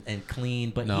 elegant and clean,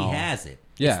 but he has it.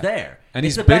 Yeah. It's there. And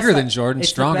he's bigger than Jordan,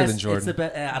 stronger than Jordan.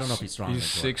 I don't know if he's stronger than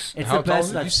Jordan. He's 6. It's the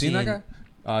best Have you seen that guy?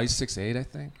 He's 6'8", I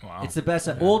think. Wow. It's the best.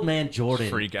 Old man Jordan.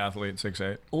 Freak athlete,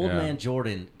 6'8". Old man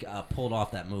Jordan pulled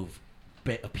off that move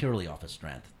purely off of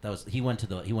strength. He went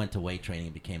to weight training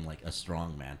and became like a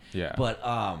strong man. Yeah.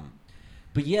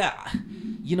 But yeah,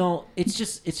 you know, it's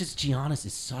just Giannis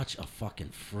is such a fucking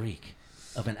freak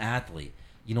of an athlete.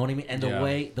 You know what I mean? And the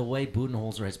way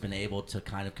Budenholzer has been able to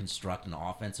kind of construct an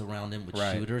offense around him with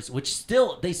shooters, which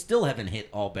they still haven't hit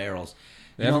all barrels.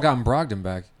 They haven't gotten Brogdon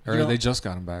back, or they just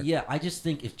got him back. Yeah, I just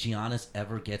think if Giannis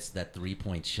ever gets that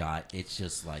 3-point shot, it's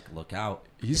just like, look out.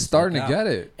 He's starting to get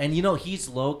it. And, you know, he's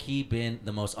low-key been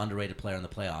the most underrated player in the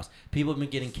playoffs. People have been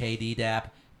getting KD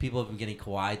dap. People have been getting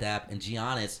Kawhi dap. And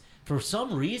Giannis, for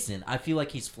some reason, I feel like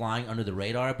he's flying under the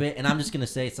radar a bit. And I'm just going to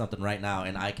say something right now,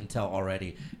 and I can tell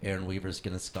already Aaron Weaver's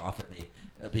going to scoff at me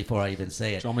before I even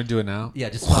say it. Do you want me to do it now? Yeah,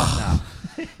 just scoff now.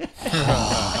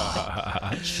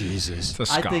 Jesus. It's a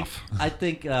scoff.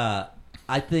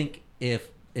 I think if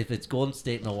it's Golden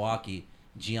State Milwaukee,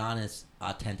 Giannis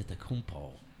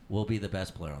Antetokounmpo will be the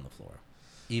best player on the floor,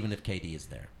 even if KD is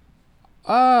there.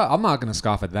 I'm not gonna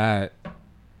scoff at that.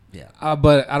 Yeah.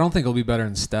 But I don't think he'll be better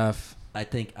than Steph. I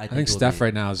think Steph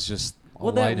right now is just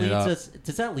lighting it up.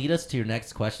 Does that lead us to your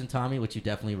next question, Tommy, which you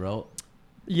definitely wrote?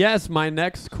 Yes, my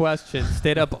next question.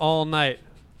 Stayed up all night.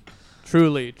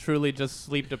 Truly just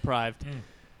sleep deprived.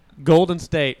 Golden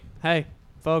State. Hey,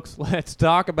 folks, let's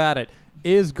talk about it.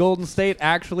 Is Golden State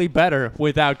actually better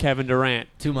without Kevin Durant?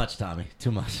 Too much, Tommy.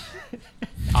 Too much.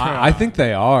 I think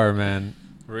they are, man.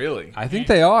 Really? I think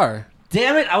they are.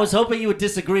 Damn it! I was hoping you would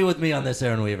disagree with me on this,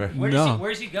 Aaron Weaver.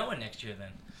 Where's he going next year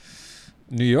then?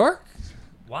 New York?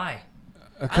 Why?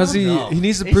 Because he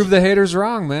needs to prove the haters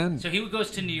wrong, man. So he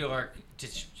goes to New York to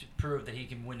prove that he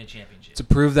can win a championship. To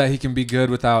prove that he can be good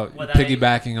without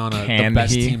piggybacking on the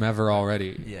best team ever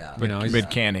already. Yeah.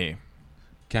 But can he?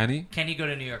 Can he? Can he go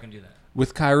to New York and do that?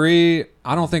 With Kyrie,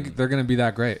 I don't think they're going to be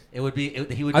that great. He would. I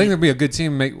think they'll be a good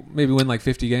team. Maybe win like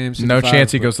 50 games. 55, no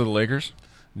chance he goes to the Lakers?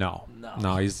 No,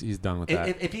 he's done with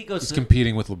that. If he goes, he's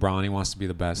competing with LeBron. He wants to be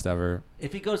the best ever.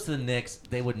 If he goes to the Knicks,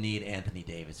 they would need Anthony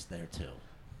Davis there too,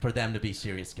 for them to be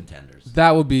serious contenders.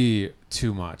 That would be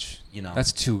too much. You know,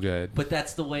 that's too good. But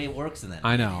that's the way it works in that.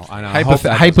 I know.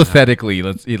 Hypothetically,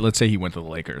 let's say he went to the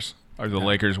Lakers. Are the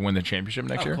Lakers win the championship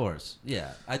next year? Of course,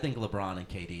 yeah. I think LeBron and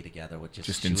KD together with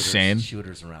just insane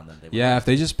shooters around them. If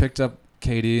they just picked up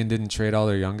KD and didn't trade all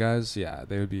their young guys, they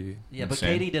would be. Yeah,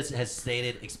 insane. But KD has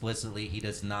stated explicitly he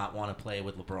does not want to play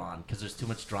with LeBron because there's too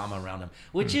much drama around him,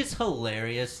 which is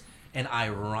hilarious and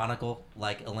ironical,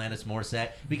 like Alanis Morissette,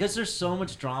 because there's so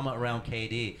much drama around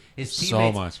KD. His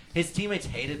teammates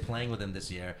hated playing with him this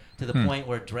year to the point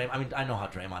where Draymond. I mean, I know how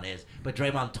Draymond is, but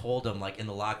Draymond told him like in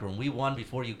the locker room, "We won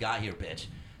before you got here, bitch."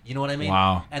 You know what I mean?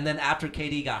 Wow. And then after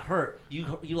KD got hurt, you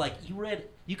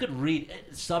could read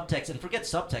subtext and forget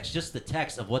subtext, just the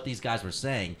text of what these guys were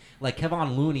saying. Like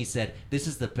Kevon Looney said, "This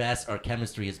is the best our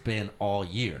chemistry has been all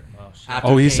year."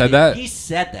 He said that? He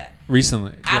said that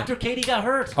recently after KD got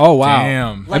hurt. Oh wow!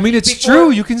 Damn. Like, I mean, it's true.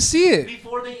 You can see it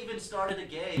before they even started a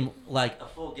game, like a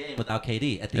full game without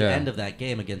KD. At the end of that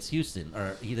game against Houston,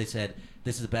 they said,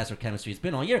 "This is the best our chemistry has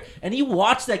been all year." And you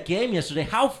watched that game yesterday.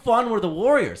 How fun were the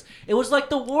Warriors? It was like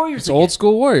the Warriors. It's old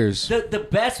school Warriors. The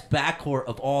best backcourt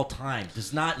of all time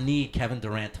does not need Kevin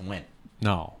Durant to win.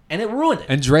 No. And it ruined it.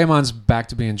 And Draymond's back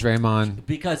to being Draymond.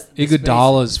 Because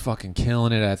Iguodala's fucking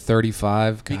killing it at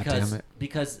 35. God damn it.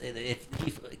 Because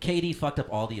KD fucked up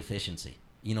all the efficiency.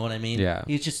 You know what I mean? Yeah.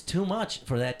 He's just too much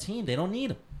for that team. They don't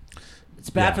need him. It's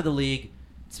bad for the league.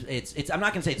 It's I'm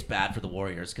not gonna say it's bad for the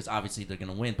Warriors because obviously they're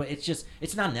gonna win, but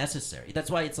it's not necessary.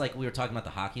 That's why it's like we were talking about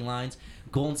the hockey lines.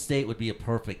 Golden State would be a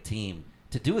perfect team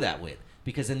to do that with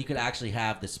because then you could actually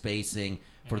have the spacing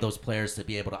for those players to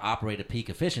be able to operate at peak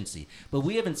efficiency. But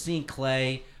we haven't seen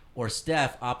Clay or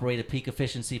Steph operate at peak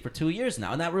efficiency for 2 years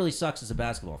now, and that really sucks as a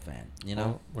basketball fan. You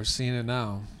know, we're seeing it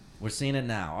now. We're seeing it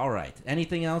now. All right.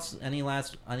 Anything else?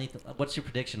 What's your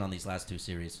prediction on these last two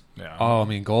series? Yeah. Oh, I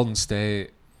mean, Golden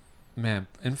State. Man,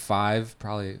 in 5,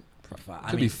 probably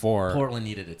could be 4. Portland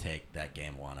needed to take that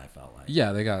game 1, I felt like.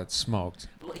 Yeah, they got smoked.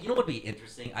 You know what would be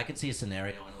interesting? I could see a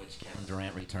scenario in which Kevin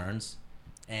Durant returns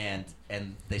and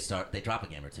they drop a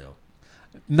game or two.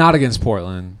 Not against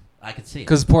Portland. I could see it.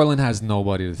 Because Portland has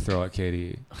nobody to throw at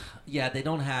KD. Yeah, they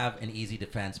don't have an easy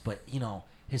defense, but,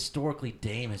 historically,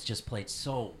 Dame has just played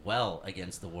so well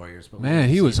against the Warriors. But man,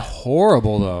 he was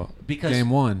horrible though. Because game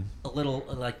 1, a little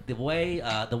like the way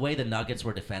the Nuggets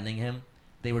were defending him,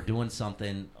 they were doing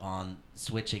something on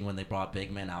switching when they brought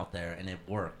big men out there, and it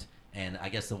worked. And I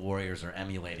guess the Warriors are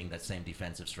emulating that same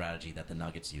defensive strategy that the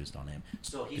Nuggets used on him.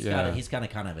 So he's got to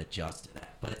kind of adjust to that.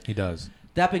 But he does.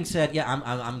 That being said, yeah,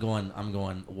 I'm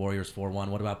going Warriors 4-1.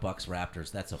 What about Bucks Raptors?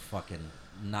 That's a fucking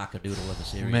knock-a-doodle of a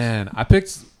series. Man, I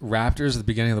picked Raptors at the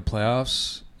beginning of the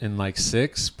playoffs in like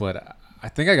 6, but I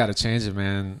think I got to change it,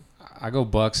 man. I go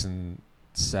Bucks in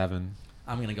 7.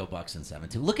 I'm going to go Bucks in 7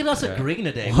 too. Look at us Okay. agreeing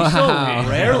today. We so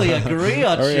rarely agree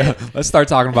on Oh, shit. yeah. Let's start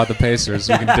talking about the Pacers.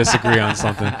 We can disagree on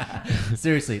something.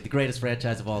 Seriously, the greatest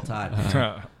franchise of all time.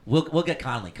 We'll get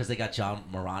Conley because they got John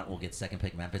Morant. We'll get second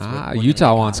pick Memphis. We're gonna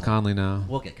Utah get wants Conley now.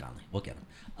 We'll get Conley. We'll get him.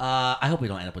 I hope we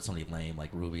don't end up with somebody lame like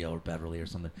Rubio or Beverly or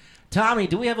something. Tommy,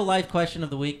 do we have a live question of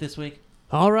the week this week?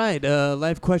 All right,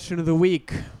 live question of the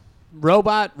week.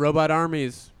 Robot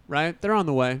armies, right? They're on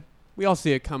the way. We all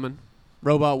see it coming.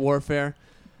 Robot warfare.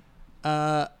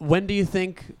 When do you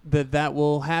think that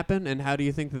will happen, and how do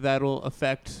you think that will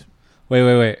affect?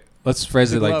 Wait. Let's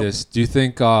phrase it like globe? this. Do you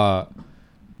think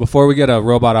before we get a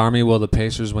robot army, will the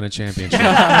Pacers win a championship?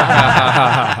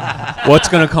 What's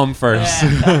going to come first?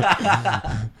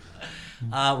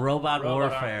 Robot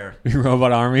warfare.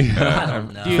 Robot army? I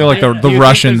don't know. I feel like the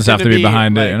Russians have to be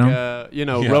behind it, you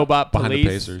know? Robot behind police.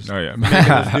 the Pacers. Oh, yeah. Making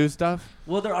us do stuff.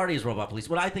 Well, there already is robot police.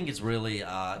 What I think is really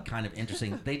kind of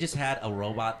interesting, they just had a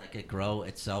robot that could grow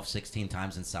itself 16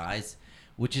 times in size,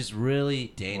 which is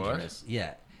really dangerous. What?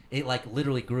 Yeah. It like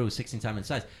literally grew 16 times in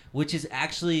size, which is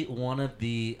actually one of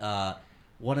the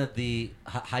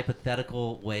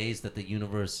hypothetical ways that the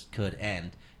universe could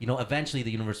end. You know, eventually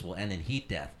the universe will end in heat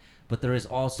death, but there is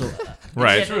also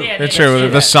right. It's true. It's true.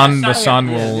 The sun will. Expand,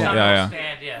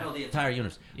 No, the entire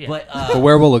universe. Yeah. But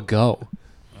where will it go?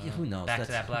 Yeah, who knows? Back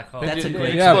to that black hole. That's a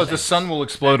great. Yeah, the sun will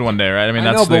explode one day, right? I mean,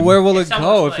 I that's know, but where will it Sun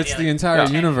go will if explode, it's yeah, the like entire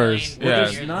 10 universe? million Well,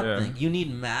 there's years. nothing. You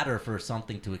need matter for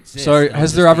something to exist. So It'll has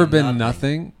just there be ever been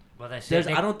nothing? Well, they say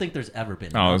I don't think there's ever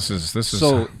been. Oh, nothing. this is.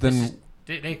 So then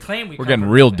they claim we're come getting from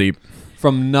real nothing. deep.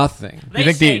 from nothing.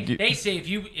 They say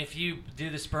if you do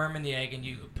the sperm and the egg and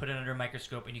you put it under a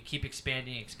microscope and you keep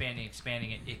expanding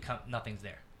it, nothing's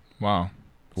there. Wow.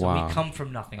 So Wow. we come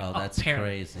from nothing. Oh, that's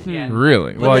apparently. crazy. Yeah.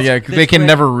 Really? Well, Well, this- yeah. this They can great-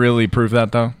 never really prove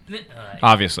that, though.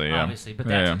 Obviously, yeah. Obviously, but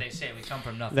Yeah, that's yeah. what they say. We come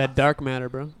from nothing. That dark matter,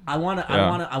 bro. I wanna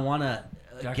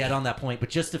Dark get on that point, but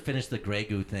just to finish the Grey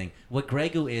Goo thing, what Grey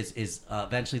Goo is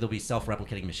eventually there'll be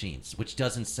self-replicating machines, which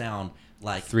doesn't sound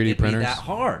like 3D it'd be printers? that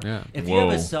hard. Yeah. If you have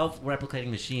Whoa. a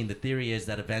self-replicating machine, the theory is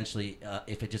that eventually,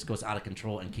 if it just goes out of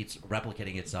control and keeps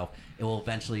replicating itself, it will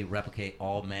eventually replicate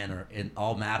all matter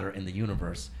in the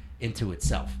universe into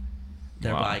itself,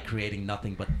 thereby creating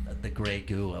nothing but the Grey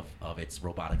Goo of its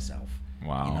robotic self.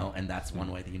 Wow. You know, and that's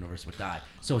one way the universe would die.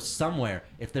 So somewhere,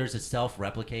 if there's a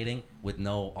self-replicating with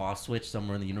no off switch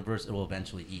somewhere in the universe, it will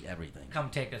eventually eat everything. Come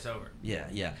take us over.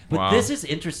 Yeah. But Wow. this is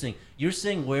interesting. You're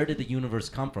saying, where did the universe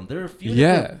come from? There are a few.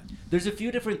 There's a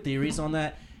few different theories on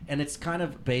that, and it's kind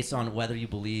of based on whether you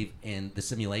believe in the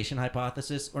simulation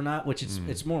hypothesis or not, which is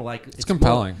it's more like it's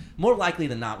compelling. More likely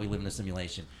than not, we live in a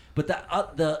simulation. But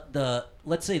the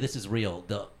let's say this is real,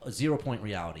 the 0 point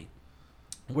reality,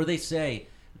 where they say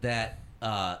that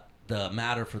the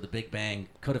matter for the Big Bang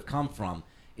could have come from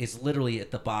is literally at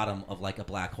the bottom of like a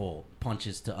black hole,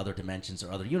 punches to other dimensions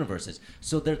or other universes.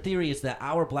 So their theory is that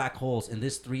our black holes in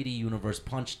this 3D universe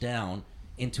punch down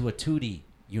into a 2D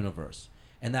universe,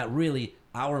 and that really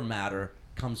our matter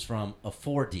comes from a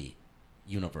 4D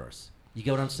universe. You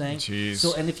get what I'm saying? Jeez.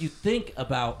 So, and if you think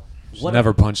about Just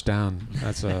never punch down.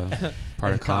 That's a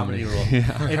part of comedy. rule.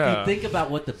 Yeah. If you think about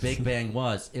what the Big Bang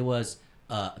was, it was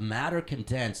matter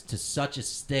condensed to such a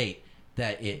state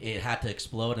that it had to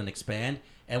explode and expand.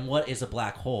 And what is a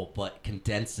black hole but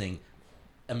condensing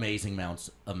amazing amounts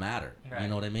of matter? Right. You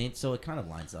know what I mean? So it kind of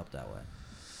lines up that way.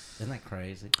 Isn't that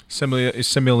crazy?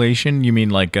 Simulation? You mean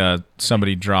like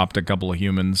somebody dropped a couple of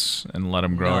humans and let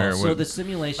them grow No, here? so the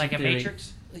simulation Like a theory,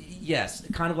 Matrix? Yes,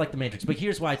 kind of like the Matrix. But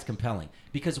here's why it's compelling.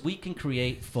 Because we can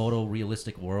create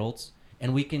photorealistic worlds,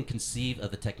 and we can conceive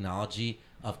of the technology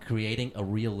of creating a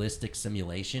realistic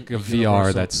simulation. A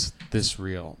VR that's this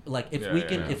real. Like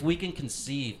if we can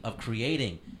conceive of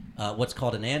creating what's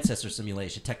called an ancestor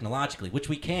simulation technologically, which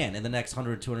we can in the next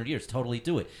 100, 200 years, totally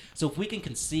do it. So if we can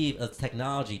conceive of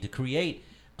technology to create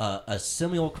a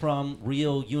simulacrum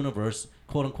real universe,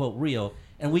 quote unquote real,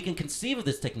 and we can conceive of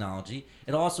this technology,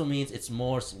 it also means it's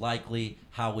most likely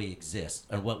how we exist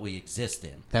or what we exist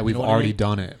in. That You we've know what I already mean?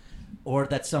 done it. Or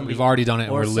that somebody We've already done it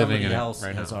and or we're living somebody in it else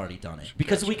right has now. already done it.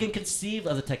 Because we can conceive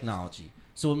of the technology.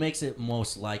 So it makes it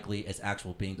most likely as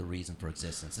actual being the reason for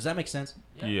existence. Does that make sense?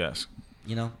 Yes.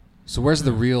 You know? So where's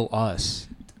the real us?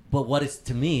 But what is,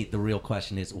 to me, the real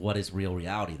question is, what is real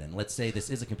reality then? Let's say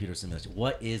this is a computer simulation.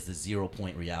 What is the 0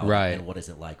 point reality? Right. And what is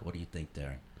it like? What do you think,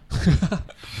 Darren?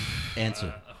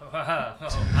 Answer.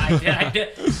 I did.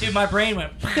 Dude, my brain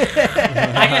went.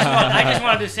 I just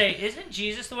wanted to say, isn't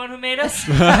Jesus the one who made us?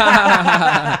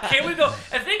 Can we go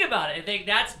and think about it? I think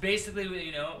that's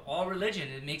basically all religion.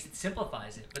 It makes it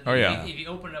simplifies it. But Oh, yeah. if you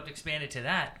open it up, expand it to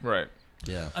that, Right.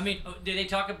 Yeah. I mean, they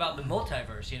talk about the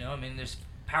multiverse. I mean, there's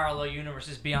parallel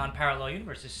universes beyond parallel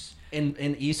universes. In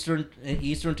Eastern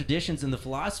traditions and the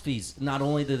philosophies, not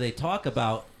only do they talk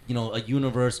about a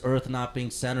universe, Earth not being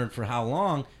centered for how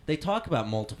long, they talk about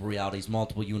multiple realities,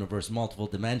 multiple universe, multiple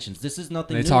dimensions. This is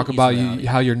nothing new. They talk about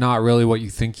how you're not really what you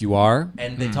think you are.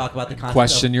 And they talk about the concept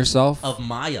question yourself of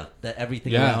Maya, that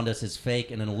everything around us is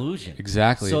fake and an illusion.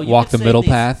 Exactly. So walk the middle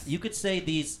path. You could say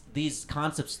these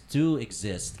concepts do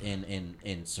exist in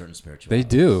certain spiritualities.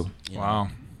 They do. Wow.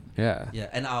 Yeah. Yeah,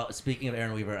 and speaking of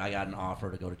Aaron Weaver, I got an offer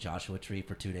to go to Joshua Tree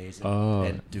for 2 days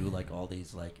and do like all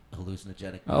these like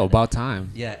hallucinogenic. About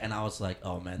time. Yeah, and I was like,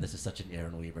 oh man, this is such an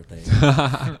Aaron Weaver thing.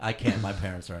 I can't. My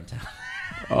parents are in town.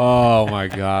 Oh my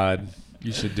God,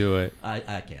 you should do it. I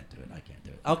can't do it.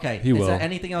 Okay. He will. Is there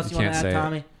anything else you want to add,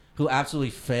 Tommy? Who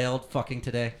absolutely failed fucking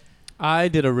today? I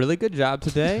did a really good job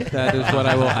today. That is what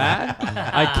I will add.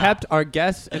 I kept our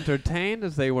guests entertained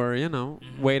as they were,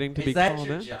 waiting to be called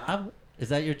in. Is that your job? Is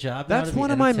that your job? That's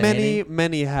one of my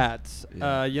many hats.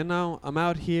 Yeah. I'm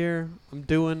out here. I'm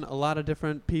doing a lot of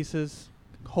different pieces,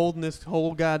 holding this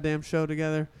whole goddamn show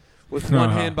together with one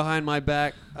hand behind my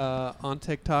back on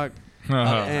TikTok,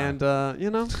 and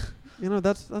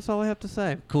that's all I have to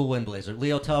say. Cool wind blazer.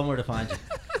 Leo, tell them where to find you.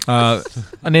 On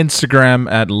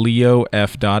Instagram at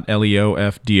leof.leofdot.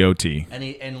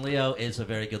 And Leo is a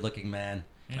very good-looking man.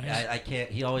 I can't.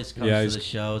 He always comes to the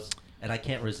shows. And I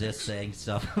can't resist saying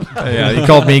stuff. Yeah, he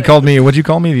called me. What'd you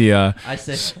call me? I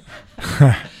said,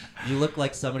 you look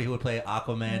like somebody who would play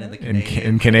Aquaman in the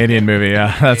Canadian movie.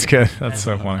 Yeah, that's good. That's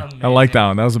so funny. I like that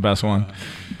one. That was the best one.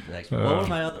 What were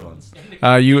my other ones?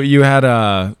 You had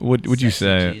what would you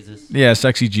say? Jesus. Yeah,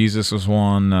 Sexy Jesus was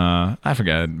one. I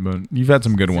forget, but you've had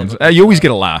some good ones. You always get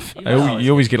a laugh.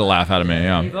 You always get a laugh out of me.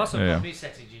 Yeah. You've also called me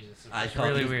Sexy Jesus. I called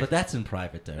really you, weird. but that's in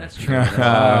private there. That's true.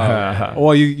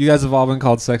 Well, you guys have all been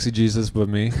called Sexy Jesus, but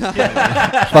me.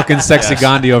 Fucking Sexy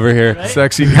Gandhi over here. Right?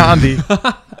 Sexy Gandhi.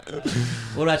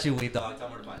 What about you, Weed Dog? Tell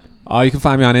me where to find you. You can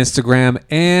find me on Instagram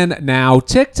and now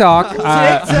TikTok.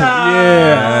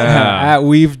 At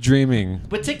Weave Dreaming.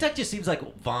 But TikTok just seems like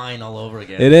Vine all over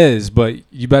again. It is, but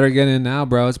you better get in now,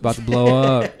 bro. It's about to blow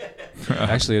up.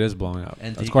 Actually, it is blowing up.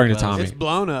 That's according to Tommy. It's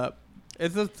blown up.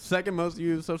 It's the second most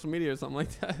used social media or something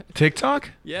like that.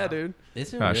 TikTok? Yeah, dude.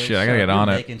 Is it oh really? shit! I gotta get on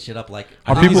it. Making shit up like.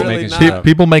 Are people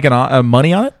making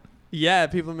money on it? Yeah,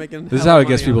 people making. This is how it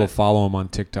gets people to follow him on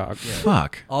TikTok. Yeah.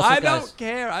 Fuck. Also, I don't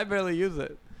care. I barely use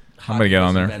it. I'm gonna get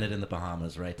on there. Invented in the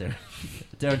Bahamas, right there.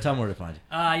 Darren, tell me where to find you.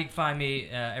 You can find me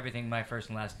everything my first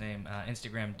and last name.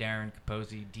 Instagram Darren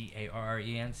Capozzi,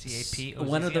 DARRENCAPOZZI.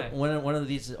 When are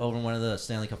these over? When are the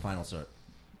Stanley Cup Finals start?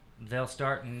 They'll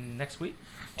start next week.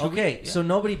 Okay, so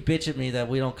nobody bitch at me that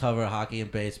we don't cover hockey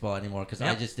and baseball anymore because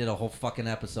I just did a whole fucking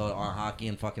episode on hockey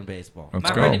and fucking baseball.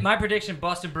 My prediction: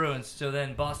 Boston Bruins. So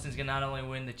then Boston's gonna not only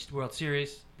win the World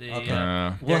Series.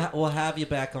 We'll have you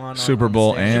back on Super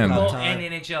Bowl and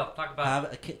NHL. Talk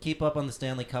about keep up on the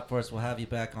Stanley Cup for us. We'll have you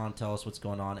back on. Tell us what's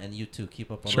going on, and you too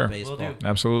keep up on the baseball. We'll do.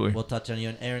 Absolutely. We'll touch on you.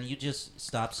 And Aaron, you just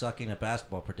stop sucking at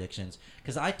basketball predictions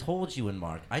because I told you and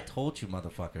Mark, I told you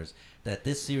motherfuckers that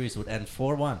this series would end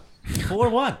 4-1.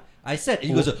 4-1. I said,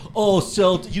 he goes,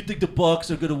 you think the Bucks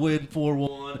are going to win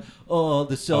 4-1? Oh,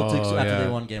 the Celtics after they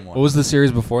won game 1. What was the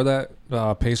series before that?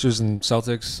 Pacers and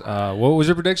Celtics. What was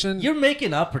your prediction? You're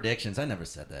making up predictions. I never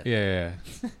said that. Yeah.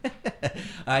 All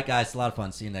right, guys. A lot of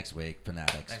fun. See you next week.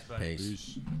 Fanatics. Thanks, buddy.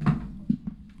 Peace.